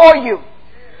work for you.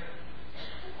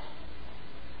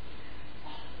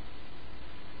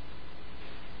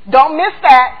 Don't miss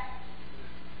that.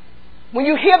 When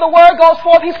you hear the word goes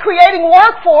forth, He's creating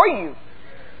work for you.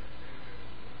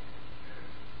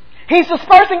 He's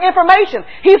dispersing information.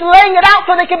 He's laying it out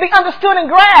so that it can be understood and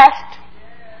grasped.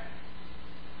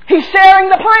 He's sharing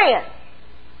the plan.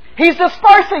 He's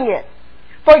dispersing it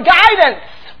for guidance.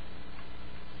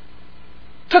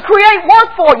 To create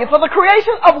work for you, for the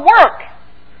creation of work.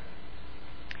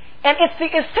 And it's the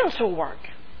essential work.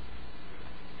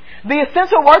 The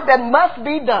essential work that must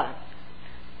be done.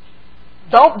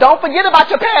 Don't forget about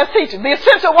your past teachers. The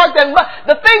essential work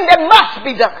the thing that must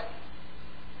be done.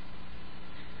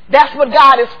 That's what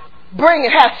God has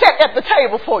set at the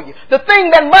table for you. The thing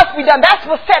that must be done, that's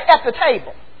what's set at the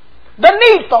table. The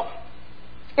needful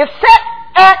is set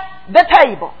at the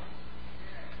table.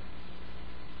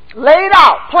 Laid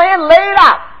out, plan laid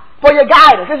out for your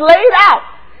guidance. It's laid out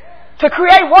to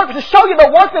create work, to show you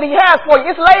the work that He has for you.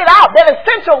 It's laid out, that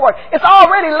essential work. It's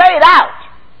already laid out.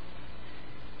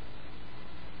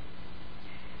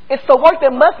 It's the work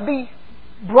that must be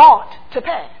brought to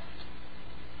pass.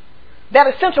 That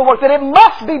essential work, that it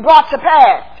must be brought to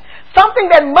pass. Something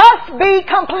that must be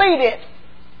completed.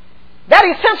 That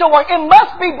essential work, it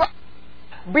must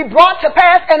be brought to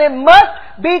pass, and it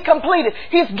must be completed.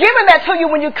 He's given that to you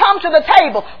when you come to the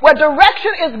table, where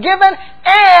direction is given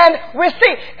and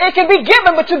received. It can be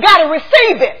given, but you got to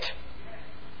receive it.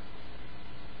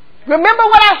 Remember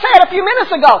what I said a few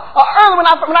minutes ago, or earlier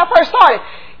when I first started.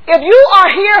 If you are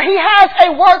here, He has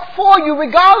a work for you,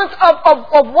 regardless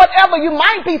of whatever you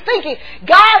might be thinking.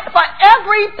 God, for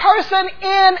every person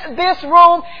in this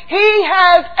room, He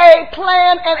has a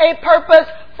plan and a purpose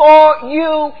for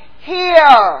you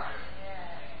here.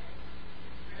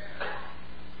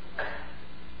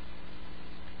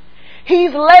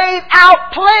 He's laid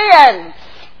out plans.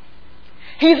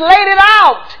 He's laid it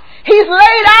out. He's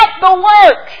laid out the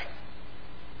work.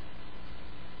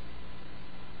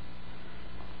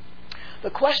 The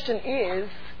question is,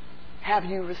 have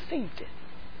you received it?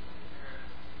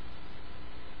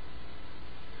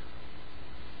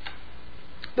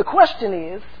 The question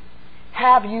is,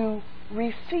 have you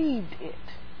received it?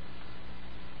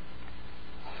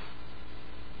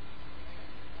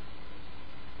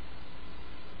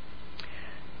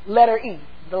 Letter E,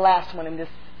 the last one in this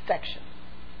section.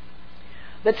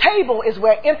 The table is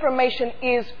where information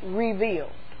is revealed.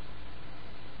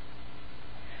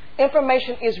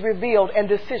 Information is revealed and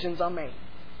decisions are made.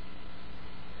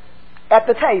 At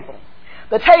the table.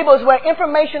 The table is where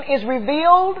information is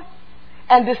revealed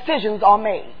and decisions are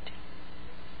made.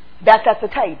 That's at the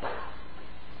table.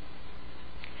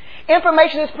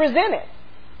 Information is presented.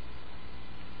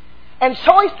 And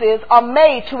choices are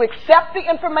made to accept the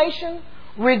information,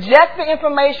 reject the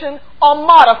information, or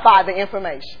modify the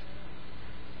information.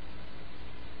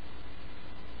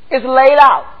 It's laid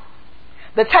out.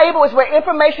 The table is where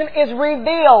information is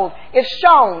revealed, it's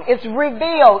shown, it's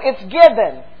revealed, it's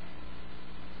given.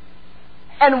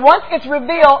 And once it's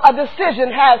revealed, a decision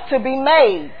has to be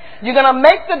made. You're going to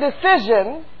make the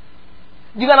decision,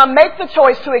 you're going to make the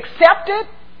choice to accept it,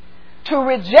 to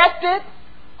reject it,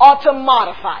 or to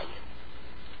modify it.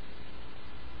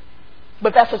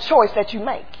 But that's a choice that you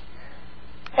make.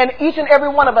 And each and every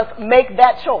one of us make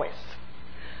that choice.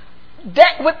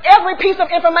 That with every piece of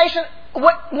information,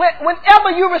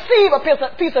 whenever you receive a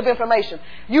piece of information,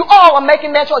 you all are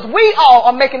making that choice. We all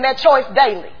are making that choice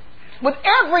daily. With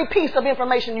every piece of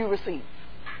information you receive.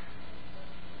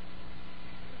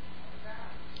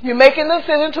 You're making the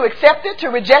decision to accept it, to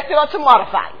reject it, or to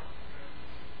modify it.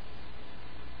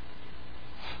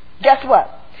 Guess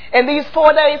what? In these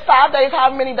 4 days, 5 days,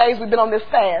 however many days we've been on this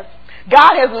fast,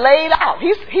 God has laid out,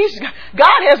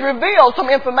 God has revealed some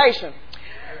information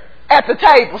at the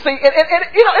table. See, it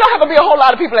don't have to be a whole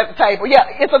lot of people at the table.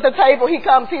 Yeah, it's at the table. He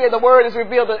comes here. The word is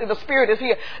revealed. The Spirit is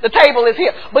here. The table is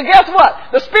here. But guess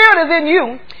what? The Spirit is in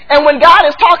you. And when God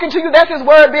is talking to you, that's His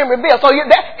word being revealed. So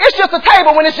it's just a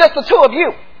table when it's just the two of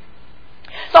you.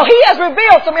 So He has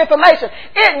revealed some information.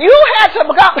 You have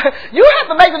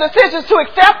to make the decisions to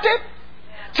accept it,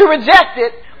 to reject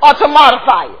it, or to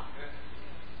modify it.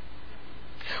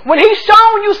 When He's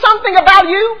shown you something about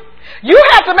you, you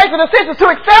have to make the decision to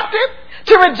accept it,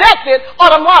 to reject it, or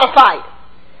to modify it.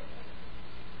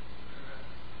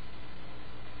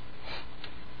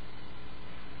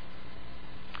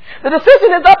 The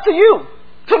decision is up to you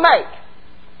to make.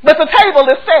 But the table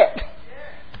is set.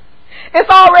 It's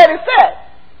already set.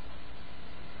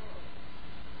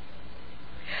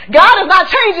 God is not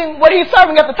changing what He's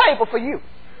serving at the table for you.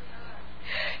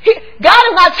 God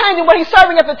is not changing what He's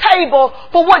serving at the table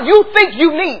for what you think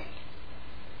you need.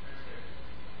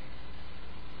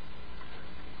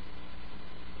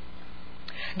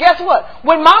 Guess what?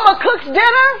 When mama cooks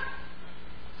dinner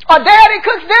or daddy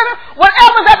cooks dinner,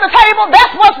 whatever's at the table,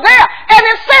 that's what's there. And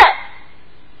it's set.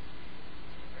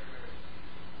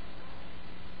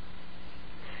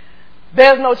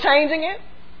 There's no changing it.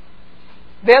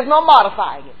 There's no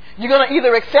modifying it. You're going to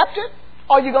either accept it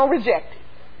or you're going to reject it.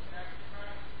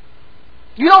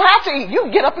 You don't have to eat. You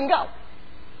can get up and go.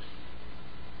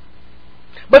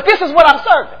 But this is what I'm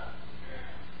serving.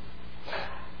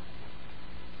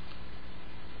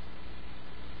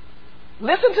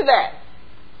 Listen to that.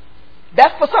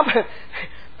 That's for some.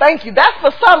 Thank you. That's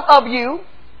for some of you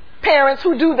parents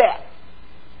who do that.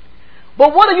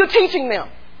 But what are you teaching them?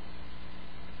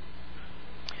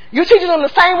 You're teaching them the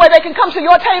same way they can come to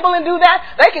your table and do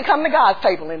that, they can come to God's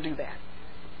table and do that.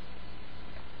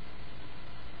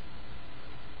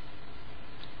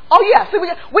 Oh yeah, see,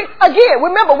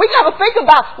 remember, we got to think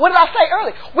about, what did I say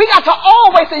earlier? You got to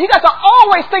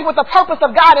always think with the purpose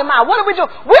of God in mind. What do we do?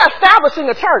 We're establishing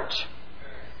a church.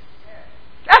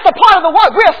 That's a part of the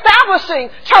work. We're establishing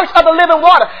Church of the Living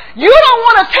Water. You don't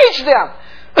want to teach them,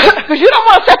 because you don't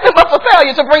want to set them up for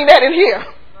failure to bring that in here.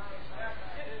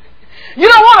 You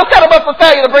don't want to set them up for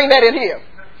failure to bring that in here.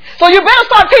 So you better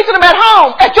start teaching them at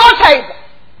home, at your table.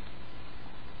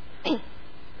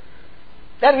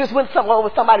 That just went over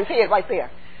somebody's head right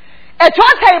there. At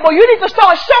your table, you need to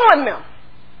start showing them.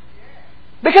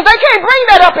 Because they can't bring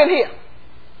that up in here.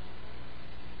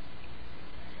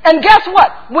 And guess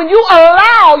what? When you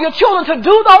allow your children to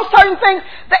do those certain things,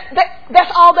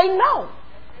 that's all they know.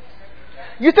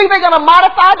 You think they're going to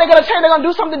modify? They're going to change? They're going to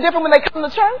do something different when they come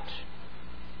to church?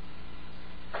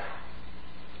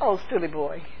 Oh, silly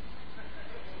boy.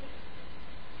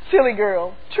 Silly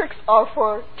girl. Tricks are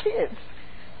for kids.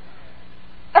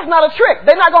 That's not a trick.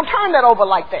 They're not going to turn that over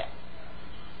like that.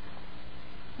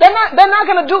 They're not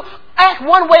going to act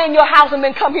one way in your house and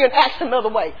then come here and act another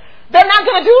way. They're not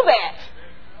going to do that.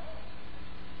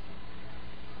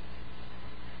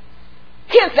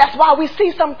 Hence, that's why we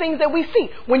see some things that we see.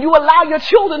 When you allow your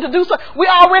children to do so, we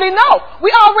already know.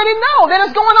 We already know that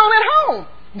it's going on at home.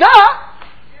 Duh.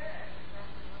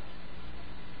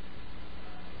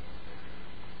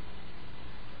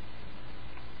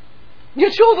 Your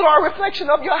children are a reflection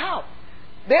of your house.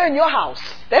 They're in your house.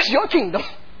 That's your kingdom.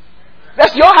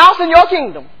 That's your house and your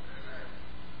kingdom.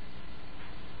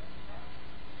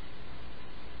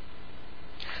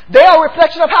 They are a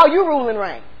reflection of how you rule and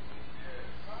reign.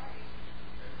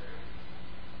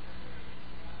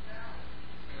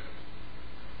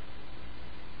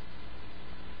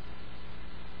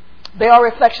 They are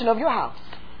a reflection of your house.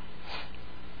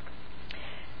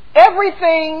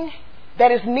 Everything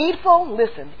that is needful,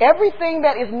 listen, everything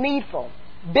that is needful,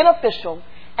 beneficial,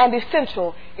 and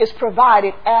essential is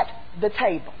provided at the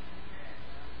table.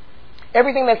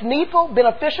 Everything that's needful,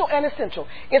 beneficial, and essential,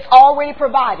 it's already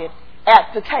provided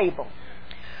at the table.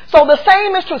 So the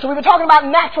same is true. So we've been talking about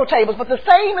natural tables, but the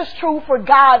same is true for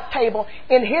God's table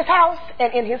in His house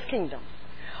and in His kingdom.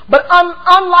 But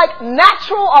unlike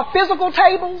natural or physical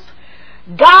tables,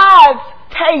 God's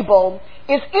table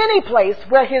is any place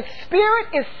where His Spirit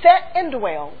is set and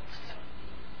dwells.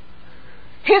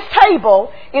 His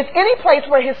table is any place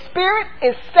where His Spirit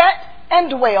is set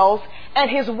and dwells and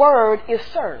His Word is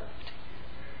served.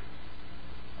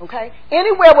 Okay?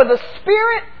 Anywhere where the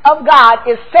Spirit of God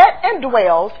is set and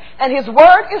dwells and His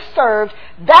Word is served,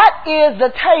 that is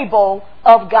the table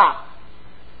of God.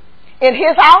 In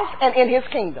His house and in His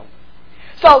kingdom.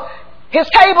 So, His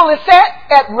table is set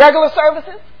at regular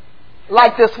services,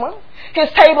 like this one. His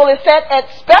table is set at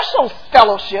special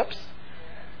fellowships,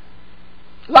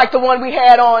 like the one we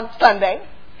had on Sunday.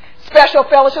 Special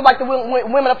fellowship like the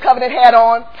Women of Covenant had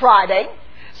on Friday.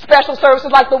 Special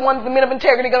services like the ones the Men of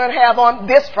Integrity are going to have on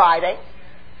this Friday.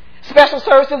 Special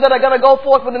services that are going to go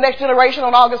forth for the next generation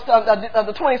on August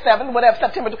the 27th, whatever,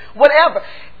 September, whatever.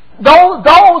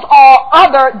 Those are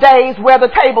other days where the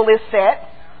table is set.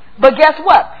 But guess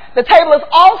what? The table is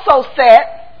also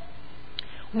set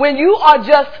when you are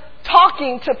just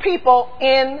talking to people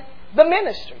in the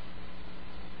ministry.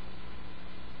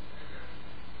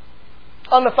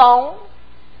 On the phone,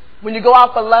 when you go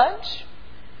out for lunch,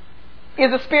 is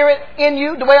the Spirit in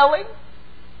you dwelling?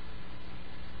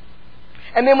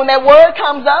 And then when that word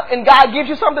comes up and God gives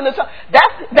you something to talk,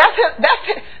 that's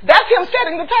Him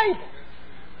setting the table.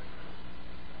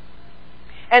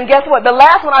 And guess what? The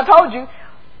last one I told you,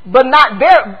 but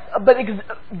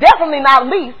definitely not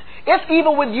least, it's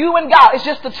even with you and God. It's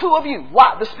just the two of you.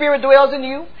 Why? The Spirit dwells in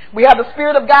you. We have the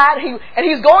Spirit of God. And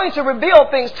He's going to reveal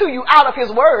things to you out of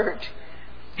His Word.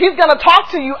 He's going to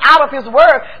talk to you out of His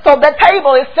Word. So that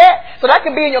table is set. So that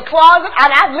can be in your closet.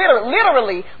 And I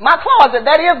literally, my closet,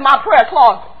 that is my prayer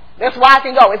closet. That's where I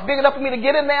can go. It's big enough for me to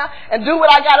get in there and do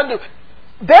what I got to do.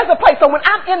 There's a place. So when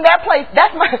I'm in that place,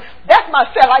 that's my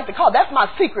I like to call it, that's my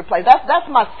secret place. That's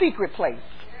my secret place.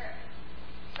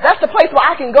 That's the place where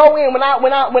I can go in when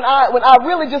I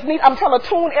really just need. I'm trying to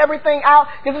tune everything out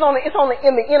because it's only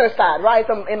in the inner side, right?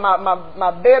 So in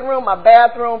my bedroom, my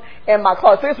bathroom, and my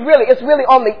closet. So it's really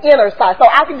on the inner side. So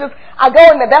I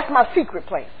go in there. That's my secret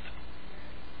place.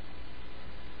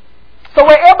 So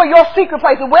wherever your secret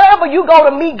place is, wherever you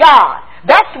go to meet God,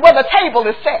 that's where the table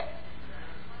is set.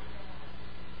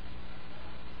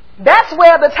 That's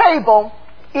where the table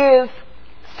is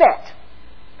set.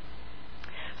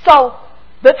 So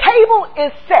the table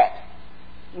is set.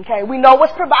 Okay, we know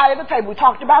what's provided at the table. We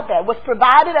talked about that. What's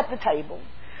provided at the table.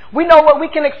 We know what we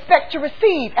can expect to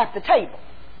receive at the table.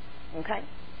 Okay?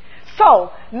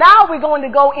 So now we're going to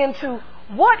go into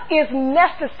what is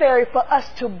necessary for us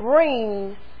to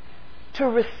bring to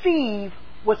receive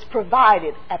what's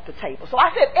provided at the table. So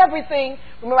I said everything,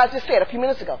 remember I just said a few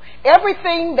minutes ago,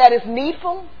 everything that is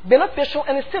needful, beneficial,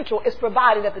 and essential is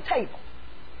provided at the table.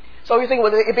 So you're thinking,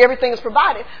 well, if everything is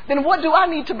provided, then what do I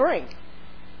need to bring?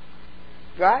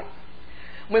 Right?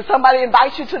 When somebody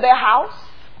invites you to their house,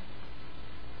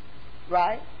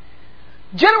 right?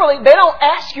 Generally, they don't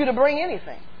ask you to bring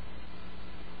anything.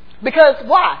 Because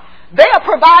why? They are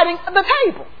providing the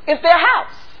table. It's their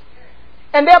house.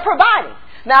 And they're providing.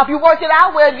 Now, if you work it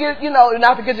out where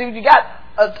not because you got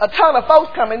a ton of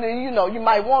folks coming, then you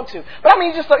might want to. But I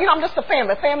mean, I'm just a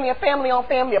family on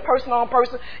family, a person on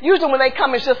person. Usually when they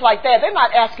come, it's just like that. They're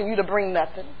not asking you to bring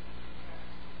nothing.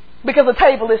 Because the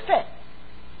table is set.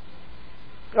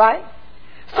 Right?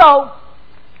 So,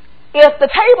 if the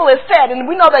table is set, and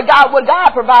we know that what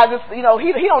God provides us, He don't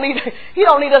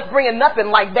need us bringing nothing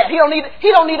like that. He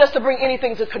don't need us to bring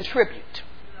anything to contribute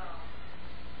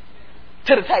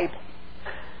to the table.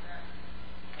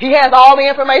 He has all the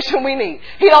information we need.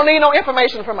 He don't need no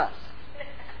information from us.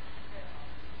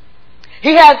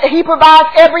 He provides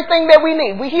everything that we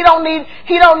need. He don't need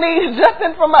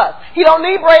nothing from us. He don't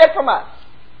need bread from us.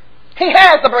 He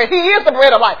has the bread. He is the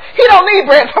bread of life. He don't need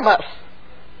bread from us.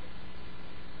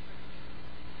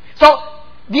 So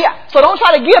don't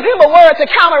try to give him a word to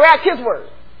counteract his word.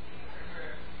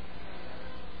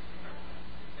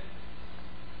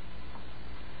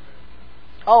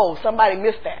 Oh, somebody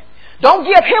missed that. Don't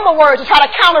give him a word to try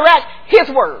to counteract his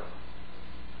word.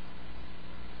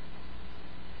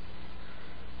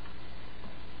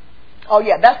 Oh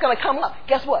yeah, that's going to come up.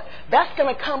 Guess what? That's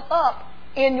going to come up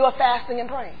in your fasting and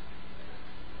praying.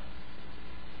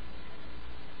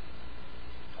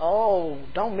 Oh,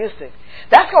 don't miss it.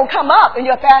 That's going to come up in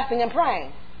your fasting and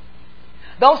praying.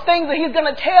 Those things that he's going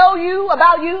to tell you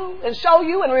about you and show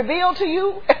you and reveal to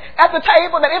you at the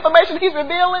table, that information he's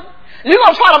revealing, you're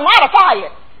going to try to modify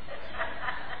it.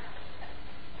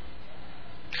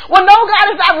 Well, no, God,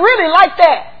 it's not really like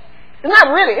that. It's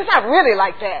not really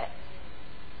like that.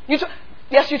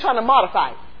 Yes, you're trying to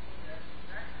modify it.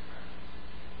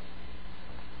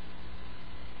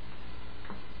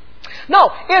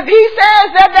 No, if he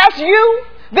says that that's you,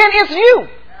 then it's you.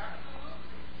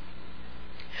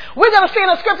 We're going to see in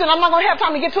the scripture, and I'm not going to have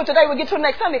time to get to it today, we'll get to it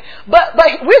next Sunday, but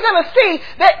we're going to see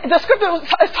that the scripture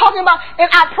is talking about in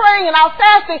our praying and our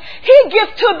fasting, he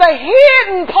gets to the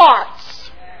hidden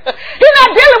parts. He's not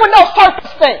dealing with no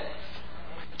surface things.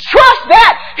 Trust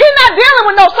that. He's not dealing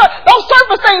with those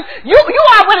surface things. You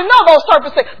already know those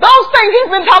surface things. Those things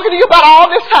he's been talking to you about all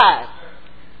this time.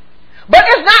 But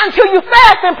it's not until you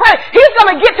fast and pray. He's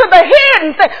going to get to the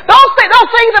hidden things. Those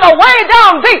things that are way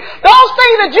down deep. Those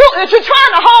things that you're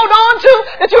trying to hold on to,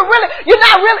 that you're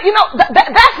not really,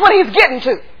 that's what he's getting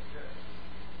to.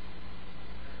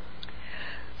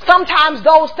 Sometimes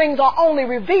those things are only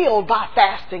revealed by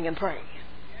fasting and praying.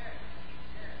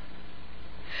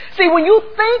 See, when you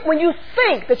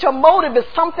think that your motive is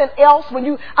something else,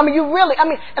 and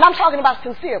I'm talking about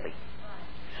sincerely.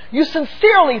 You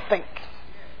sincerely think.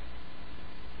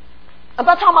 I'm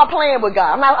not talking about playing with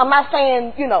God. I'm not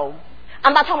saying,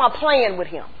 I'm not talking about playing with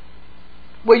him.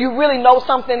 Where you really know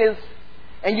something is,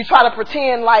 and you try to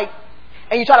pretend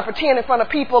in front of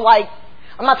people like,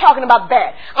 I'm not talking about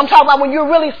that. I'm talking about when you're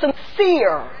really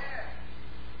sincere.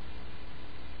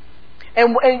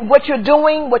 And what you're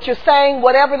doing, what you're saying,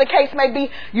 whatever the case may be,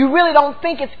 you really don't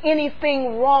think it's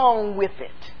anything wrong with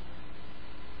it.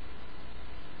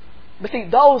 But see,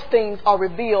 those things are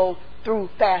revealed through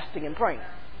fasting and praying.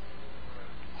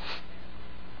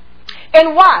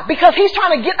 And why? Because he's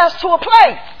trying to get us to a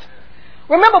place.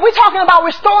 Remember, we're talking about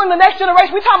restoring the next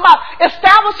generation. We're talking about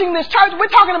establishing this church.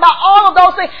 We're talking about all of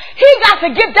those things. He got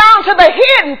to get down to the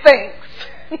hidden things.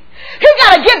 He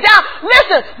got to get down.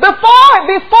 Listen,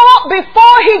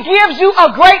 before he gives you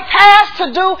a great task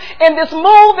to do in this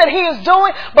move that he is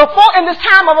doing, before in this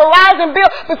time of Arise and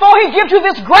Build, before he gives you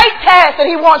this great task that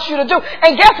he wants you to do,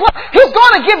 and guess what? He's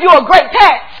going to give you a great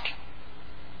task.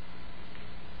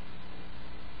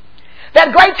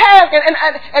 That great task,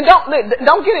 and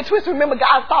don't get it twisted. Remember,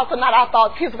 God's thoughts are not our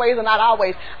thoughts. His ways are not our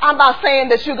ways. I'm not saying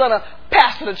that you're going to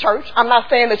pastor the church. I'm not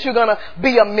saying that you're going to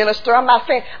be a minister.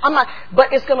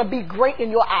 But it's going to be great in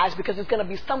your eyes because it's going to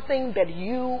be something that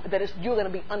you're going to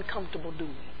be uncomfortable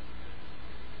doing.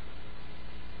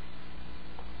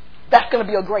 that's going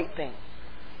to be a great thing.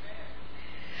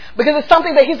 Because it's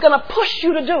something that He's going to push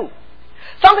you to do.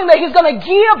 Something that He's going to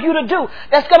give you to do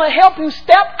that's going to help you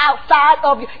step outside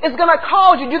of you. It's going to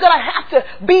cause you. You're going to have to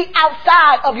be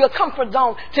outside of your comfort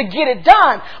zone to get it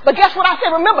done. But guess what I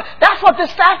said? Remember, that's what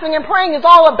this fasting and praying is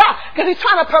all about. Because He's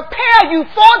trying to prepare you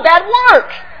for that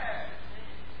work.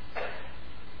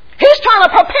 He's trying to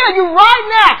prepare you right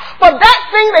now for that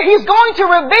thing that He's going to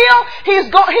reveal. He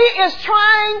is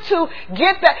trying to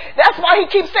get that. That's why He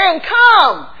keeps saying,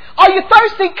 come. Are you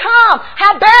thirsty? Come.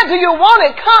 How bad do you want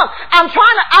it? Come.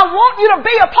 I want you to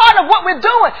be a part of what we're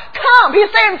doing. Come.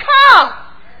 He's saying, come.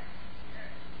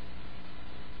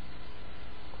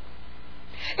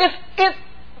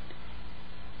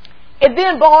 It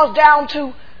then boils down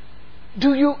to,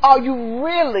 are you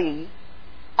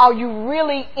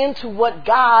really into what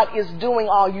God is doing,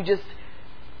 or are you just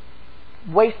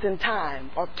wasting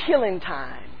time or killing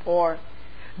time? Or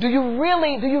do you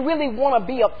really want to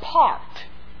be a part?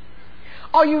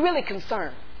 Are you really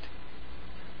concerned?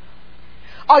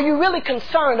 Are you really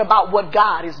concerned about what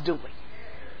God is doing?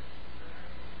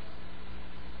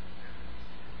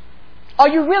 Are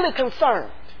you really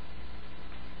concerned?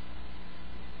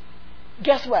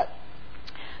 Guess what?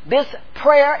 This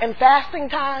prayer and fasting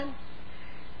time,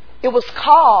 it was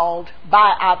called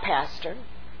by our pastor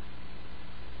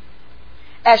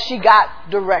as she got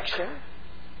direction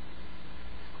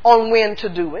on when to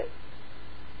do it.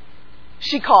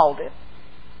 She called it.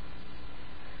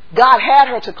 God had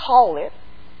her to call it.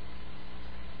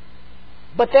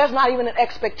 But there's not even an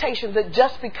expectation that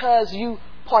just because you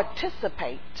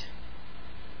participate,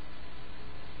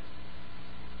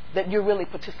 that you're really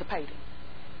participating.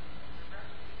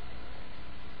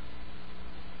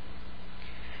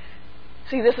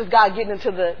 See, this is God getting into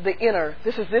the inner.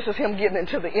 This is Him getting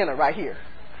into the inner right here.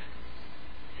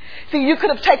 See, you could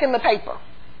have taken the paper.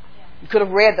 You could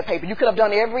have read the paper. You could have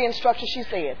done every instruction she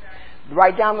said.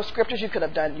 Write down the scriptures. You could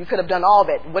have done all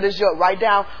that. Write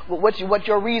down what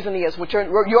your reason is. What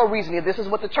your reason is. This is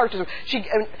what the church is.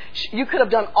 You could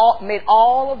have made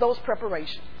all of those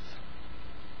preparations.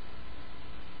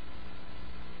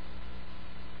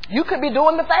 You could be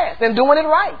doing the fast and doing it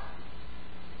right.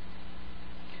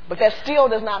 But that still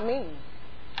does not mean.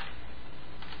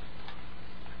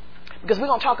 Because we're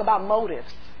going to talk about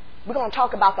motives. We're going to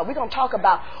talk about that. We're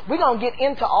going to get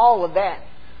into all of that.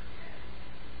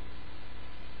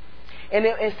 And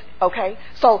it's okay.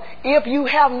 So if you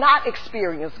have not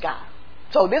experienced God,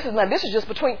 so this is just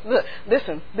between.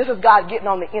 Listen, this is God getting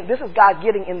this is God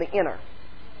getting in the inner.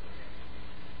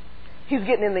 He's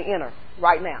getting in the inner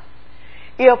right now.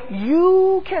 If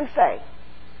you can say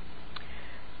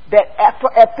that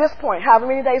at this point, however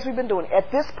many days we've been doing it,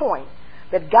 at this point,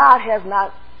 that God has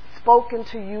not spoken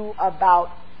to you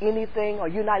about anything, or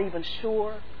you're not even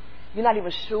sure,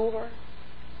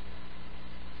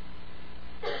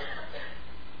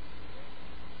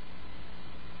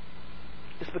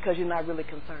 it's because you're not really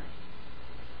concerned.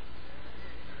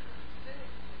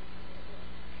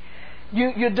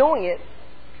 You're doing it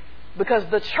because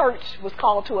the church was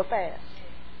called to a fast.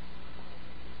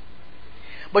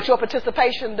 But your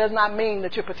participation does not mean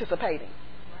that you're participating.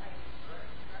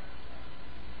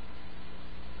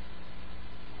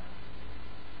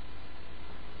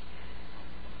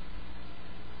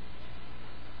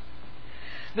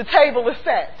 The table is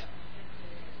set.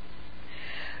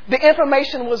 The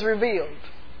information was revealed.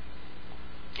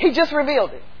 He just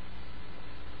revealed it.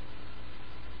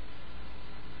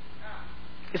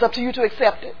 It's up to you to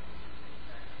accept it,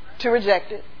 to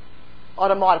reject it, or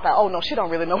to modify. Oh no, she don't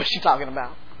really know what she's talking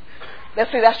about.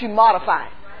 That's you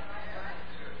modifying.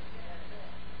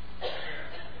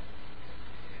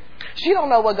 She don't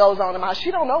know what goes on in my heart.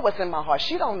 She don't know what's in my heart.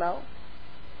 She don't know.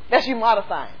 That's you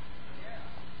modifying.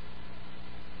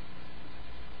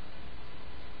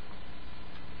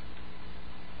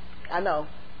 I know.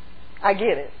 I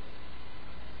get it.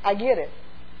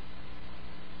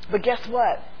 But guess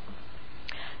what?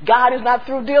 God is not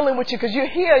through dealing with you, because you're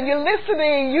here and you're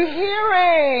listening. You're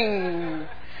hearing.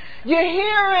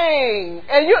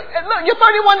 And look, your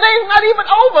 31 days not even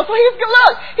over. So he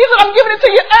said, I'm giving it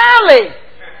to you early.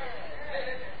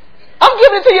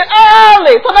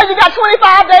 So now you got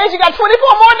 25 days. You got 24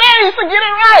 more days to get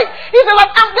it right. He said,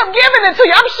 I'm giving it to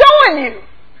you. I'm showing you.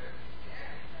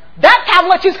 That's how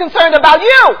much He's concerned about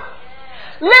you.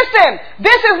 Listen,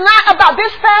 this is not about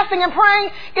this fasting and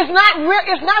praying. It's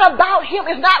not about Him.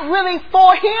 It's not really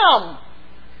for Him.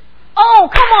 Oh,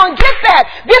 come on, get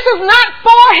that. This is not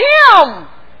for Him.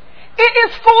 It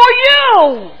is for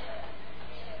you.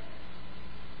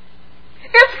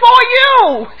 It's for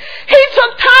you. He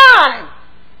took time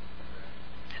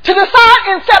To decide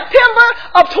in September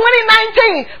of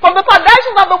 2019, from the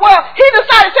foundations of the world, he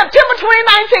decided September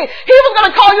 2019, he was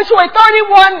going to call you to a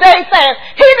 31-day fast.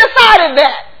 He decided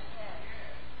that.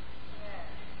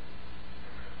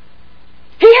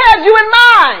 He had you in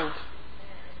mind.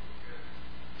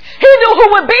 He knew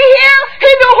who would be here.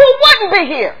 He knew who wouldn't be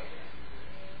here.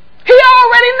 He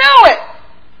already knew it.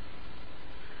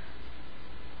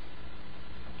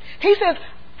 He says,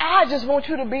 I just want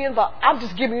you to be involved. I'm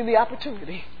just giving you the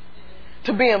opportunity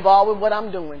to be involved with what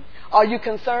I'm doing. Are you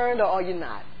concerned or are you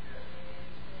not?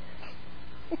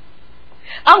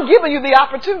 I'm giving you the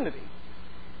opportunity.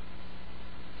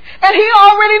 And he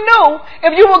already knew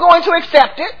if you were going to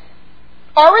accept it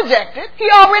or reject it. He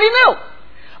already knew.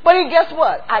 But guess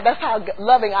what? That's how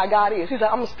loving our God is. He said,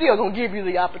 I'm still going to give you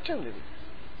the opportunity.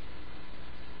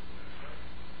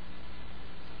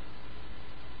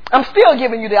 I'm still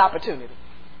giving you the opportunity.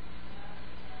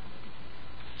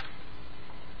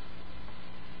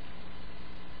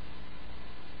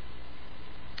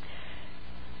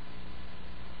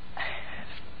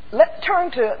 Let's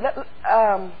turn to,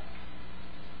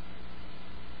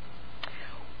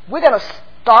 we're going to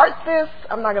start this.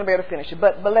 I'm not going to be able to finish it,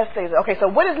 but let's say that. Okay, so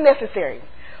what is necessary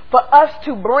for us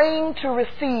to bring to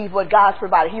receive what God's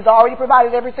provided? He's already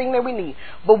provided everything that we need,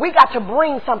 but we got to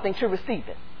bring something to receive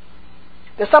it.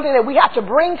 There's something that we have to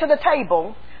bring to the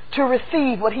table to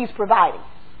receive what He's providing.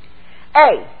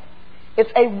 A,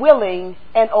 it's a willing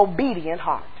and obedient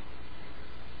heart.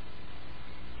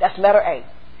 That's letter A.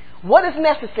 What is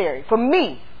necessary for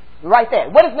me, right there,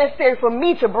 what is necessary for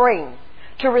me to bring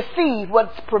to receive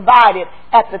what's provided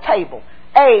at the table?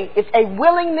 A, it's a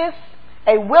willing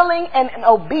and an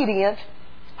obedient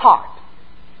heart.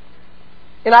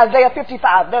 In Isaiah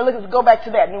 55, let's go back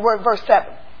to that in verse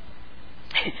 7.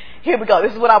 Here we go.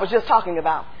 This is what I was just talking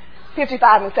about.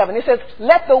 55 and 7. It says,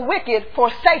 let the wicked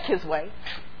forsake his way.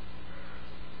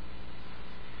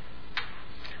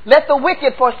 Let the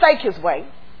wicked forsake his way,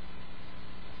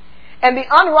 and the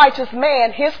unrighteous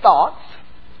man his thoughts,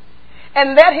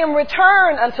 and let him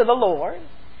return unto the Lord,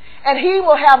 and He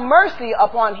will have mercy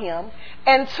upon him,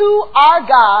 and to our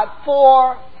God,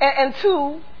 for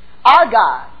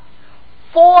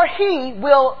He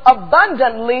will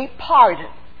abundantly pardon.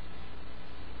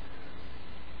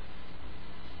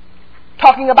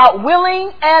 Talking about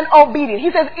willing and obedient.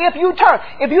 He says, if you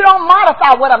don't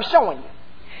modify what I'm showing you,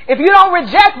 if you don't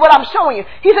reject what I'm showing you,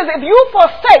 He says, if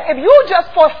you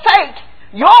just forsake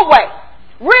your way,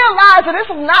 realize that this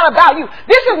is not about you.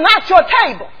 This is not your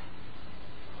table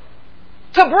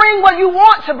to bring what you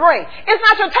want to bring. It's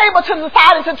not your table to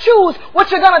decide and to choose what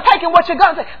you're going to take and what you're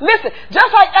going to take. Listen,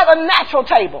 just like at a natural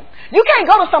table, you can't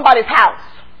go to somebody's house.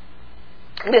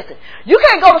 Listen, you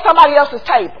can't go to somebody else's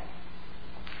table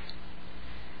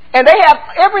and they have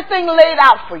everything laid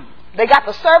out for you. They got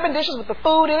the serving dishes with the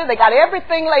food in it. They got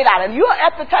everything laid out, and you're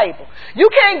at the table. You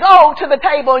can't go to the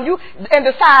table and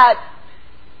decide,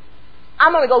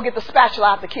 I'm going to go get the spatula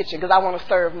out the kitchen because I want to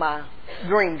serve my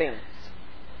green beans.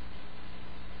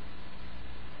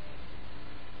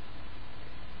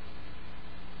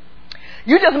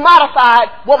 You just modified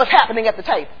what was happening at the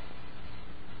table.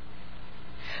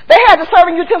 They had the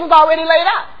serving utensils already laid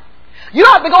out. You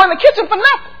don't have to go in the kitchen for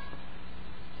nothing.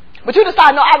 But you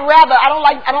decide, no, I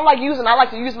like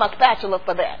to use my spatula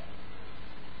for that.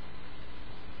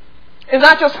 It's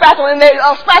not your spatula, and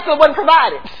a spatula wasn't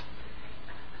provided.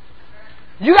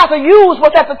 You got to use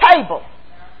what's at the table.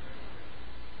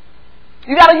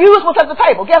 You got to use what's at the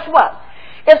table. Guess what?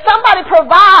 If somebody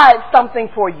provides something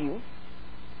for you,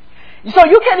 so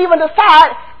you can't even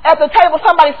decide at the table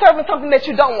somebody's serving something that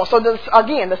you don't want. So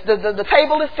the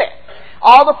table is set.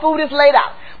 All the food is laid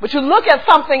out. But you look at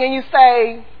something and you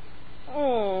say,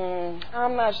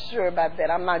 I'm not sure about that.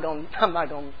 I'm not going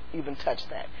to even touch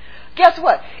that. Guess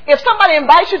what? If somebody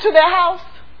invites you to their house,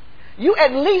 you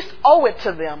at least owe it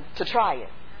to them to try it.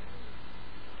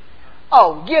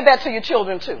 Oh, give that to your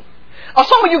children too. Or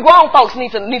some of you grown folks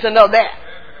need to know that.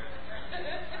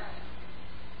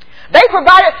 They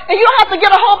provide it, and you don't have to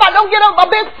get a whole bite. Don't get a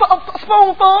big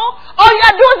spoonful. All you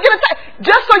got to do is get a taste,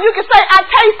 just so you can say, I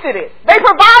tasted it. They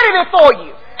provided it for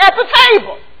you at the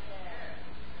table.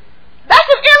 That's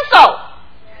an insult.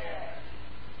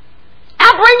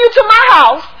 I bring you to my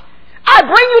house. I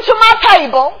bring you to my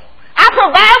table. I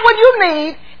provide what you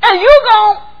need, and you're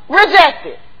going to reject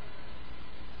it.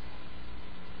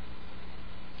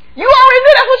 You already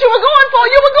knew that's what you were going for.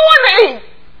 You were going to eat.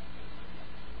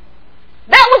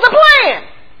 That was the plan.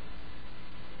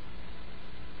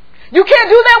 You can't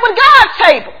do that with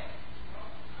God's table.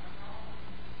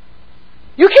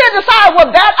 You can't decide,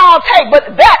 well, that I'll take,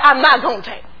 but that I'm not going to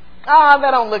take. Oh,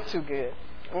 that don't look too good.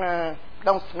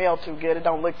 Don't smell too good. It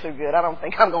don't look too good. I don't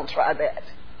think I'm going to try that.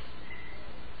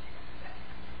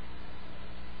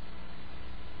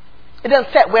 It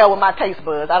doesn't set well with my taste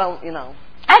buds. I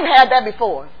haven't had that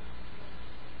before.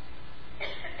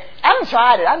 I haven't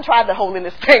tried it. I haven't tried the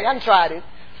holiness thing. I haven't tried it.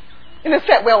 And it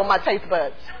set well with my taste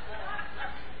buds.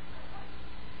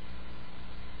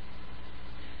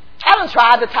 I done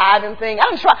tried the tithing thing. I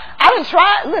done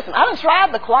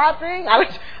tried the choir thing.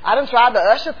 I done tried the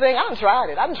usher thing. I done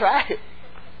tried it.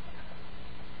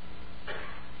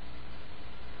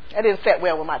 That didn't set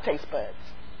well with my taste buds.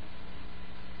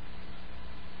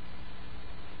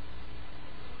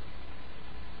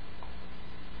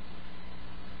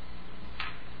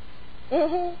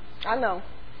 I know.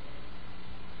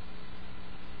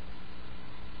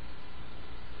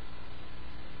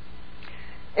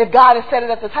 If God has set it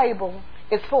at the table,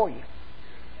 it's for you.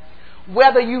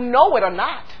 Whether you know it or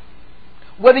not.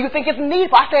 Whether you think it's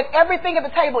needful. I said everything at the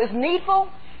table is needful,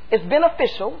 it's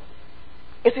beneficial,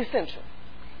 it's essential.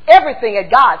 Everything at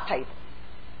God's table.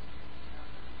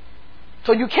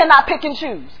 So you cannot pick and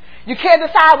choose. You can't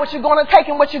decide what you're going to take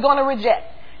and what you're going to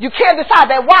reject. You can't decide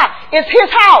that. Why? It's His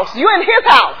house. You're in His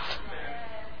house.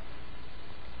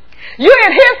 You're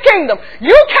in His kingdom.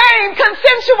 You came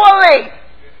consensually.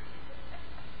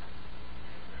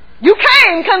 You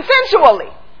came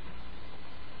consensually.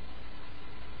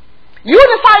 You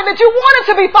decided that you wanted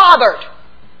to be fathered.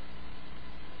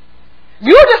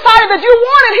 You decided that you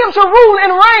wanted Him to rule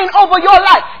and reign over your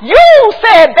life. You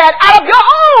said that out of your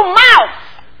own mouth.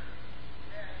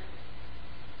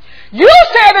 You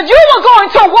said that you were going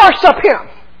to worship Him.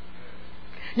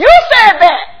 You said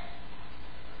that.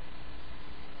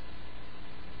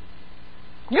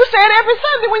 You say it every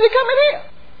Sunday when you come in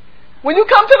here. When you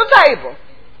come to the table.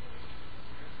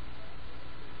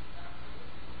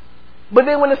 But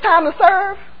then when it's time to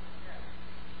serve,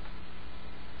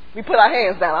 we put our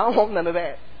hands down. I don't want none of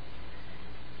that.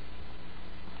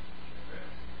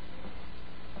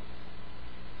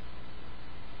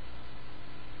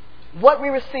 What we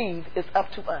receive is up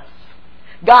to us.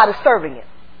 God is serving it.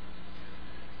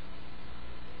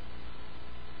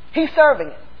 He's serving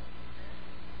it.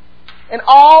 And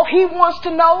all He wants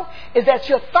to know is that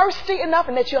you're thirsty enough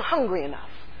and that you're hungry enough.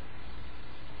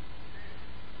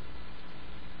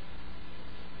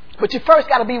 But you first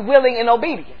got to be willing and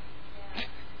obedient.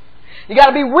 You got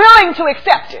to be willing to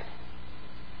accept it.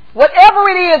 Whatever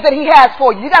it is that He has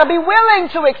for you, you got to be willing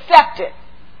to accept it.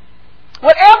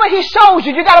 Whatever He shows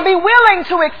you, you got to be willing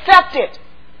to accept it.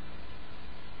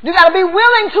 You got to be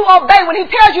willing to obey. When He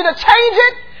tells you to change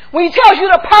it, when He tells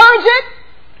you to purge it,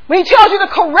 when He tells you to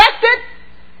correct it,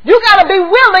 you got to be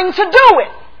willing to do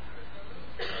it.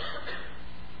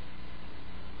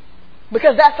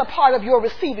 Because that's a part of your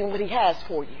receiving what He has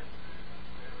for you.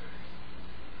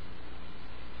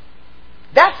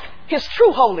 That's His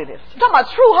true holiness. I'm talking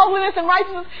about true holiness and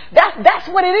righteousness. That's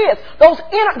what it is. Those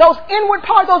inward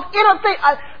parts, those inner things,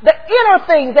 the inner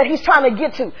things that He's trying to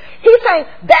get to. He's saying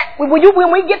that when we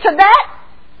get to that,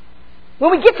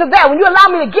 when you allow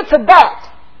me to get to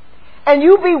that, and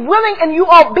you be willing and you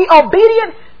be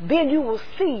obedient, then you will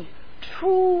see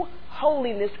true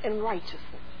holiness and righteousness.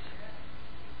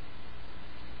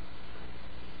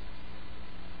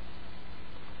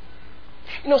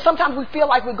 You know, sometimes we feel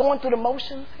like we're going through the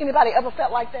motions. Anybody ever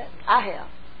felt like that? I have.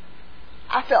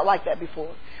 I felt like that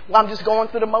before. Well, I'm just going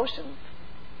through the motions.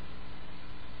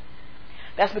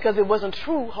 That's because it wasn't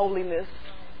true holiness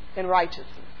and righteousness.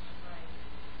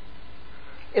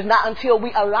 It's not until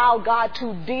we allow God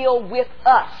to deal with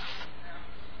us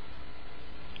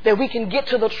that we can get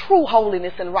to the true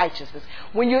holiness and righteousness.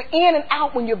 When you're in and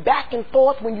out, when you're back and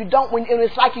forth, and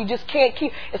it's like you just can't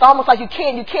keep, it's almost like you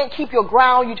can't keep your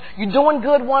ground. You're doing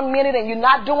good one minute and you're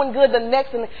not doing good the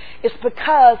next, and it's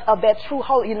because of that true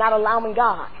holiness. You're not allowing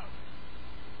God.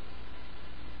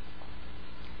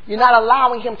 You're not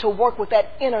allowing Him to work with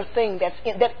that inner thing that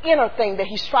inner thing that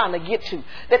He's trying to get to.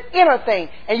 That inner thing.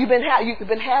 And you've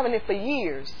been having it for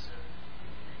years.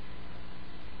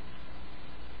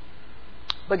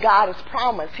 But God has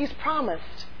promised. He's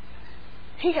promised.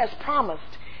 He has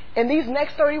promised. In these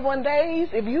next 31 days,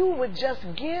 if you would just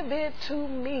give it to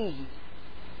me.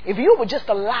 If you would just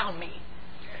allow me.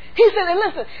 He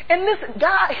said, and listen,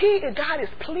 God is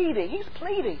pleading. He's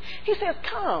pleading. He says,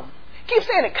 come. Keep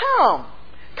saying it, come.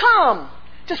 Come.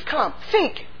 Just come.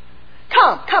 Seek.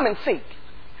 Come and seek.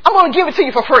 I'm going to give it to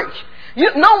you for free.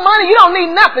 No money. You don't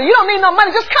need nothing. You don't need no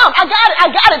money. Just come. I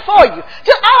got it for you.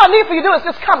 Just all I need for you to do is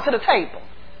just come to the table.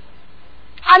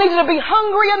 I need you to be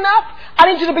hungry enough.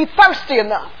 I need you to be thirsty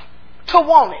enough to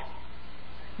want it.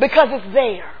 Because it's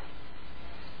there.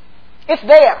 It's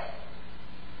there.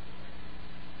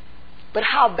 But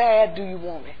how bad do you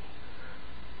want it?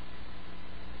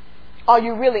 Are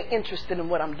you really interested in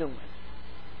what I'm doing?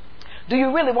 Do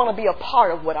you really want to be a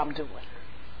part of what I'm doing?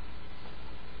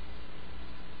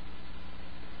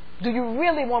 Do you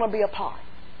really want to be a part?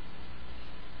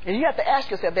 And you have to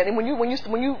ask yourself that. And when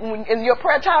in your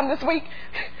prayer time this week,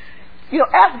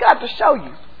 ask God to show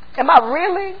you. Am I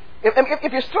really?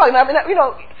 If you're struggling,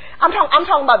 I'm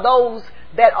talking about those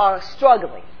that are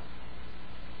struggling.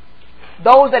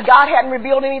 Those that God hadn't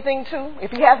revealed anything to. If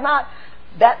He has not,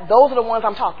 those are the ones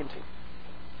I'm talking to.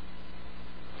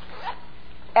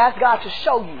 Ask God to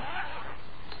show you.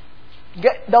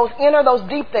 Get those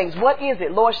deep things. What is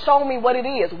it? Lord, show me what it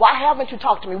is. Why haven't you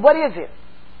talked to me? What is it?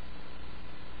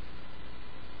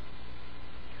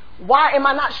 Why am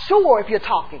I not sure if you're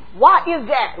talking? Why is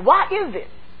that? Why is it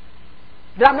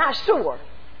that I'm not sure?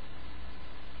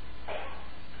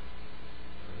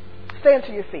 Stand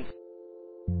to your feet.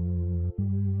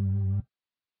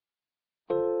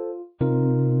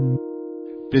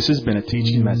 This has been a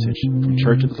teaching message from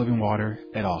Church of the Living Water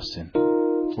at Austin.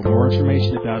 For more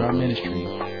information about our ministry,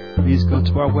 please go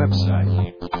to our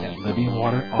website at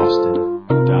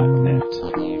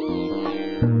livingwateraustin.net.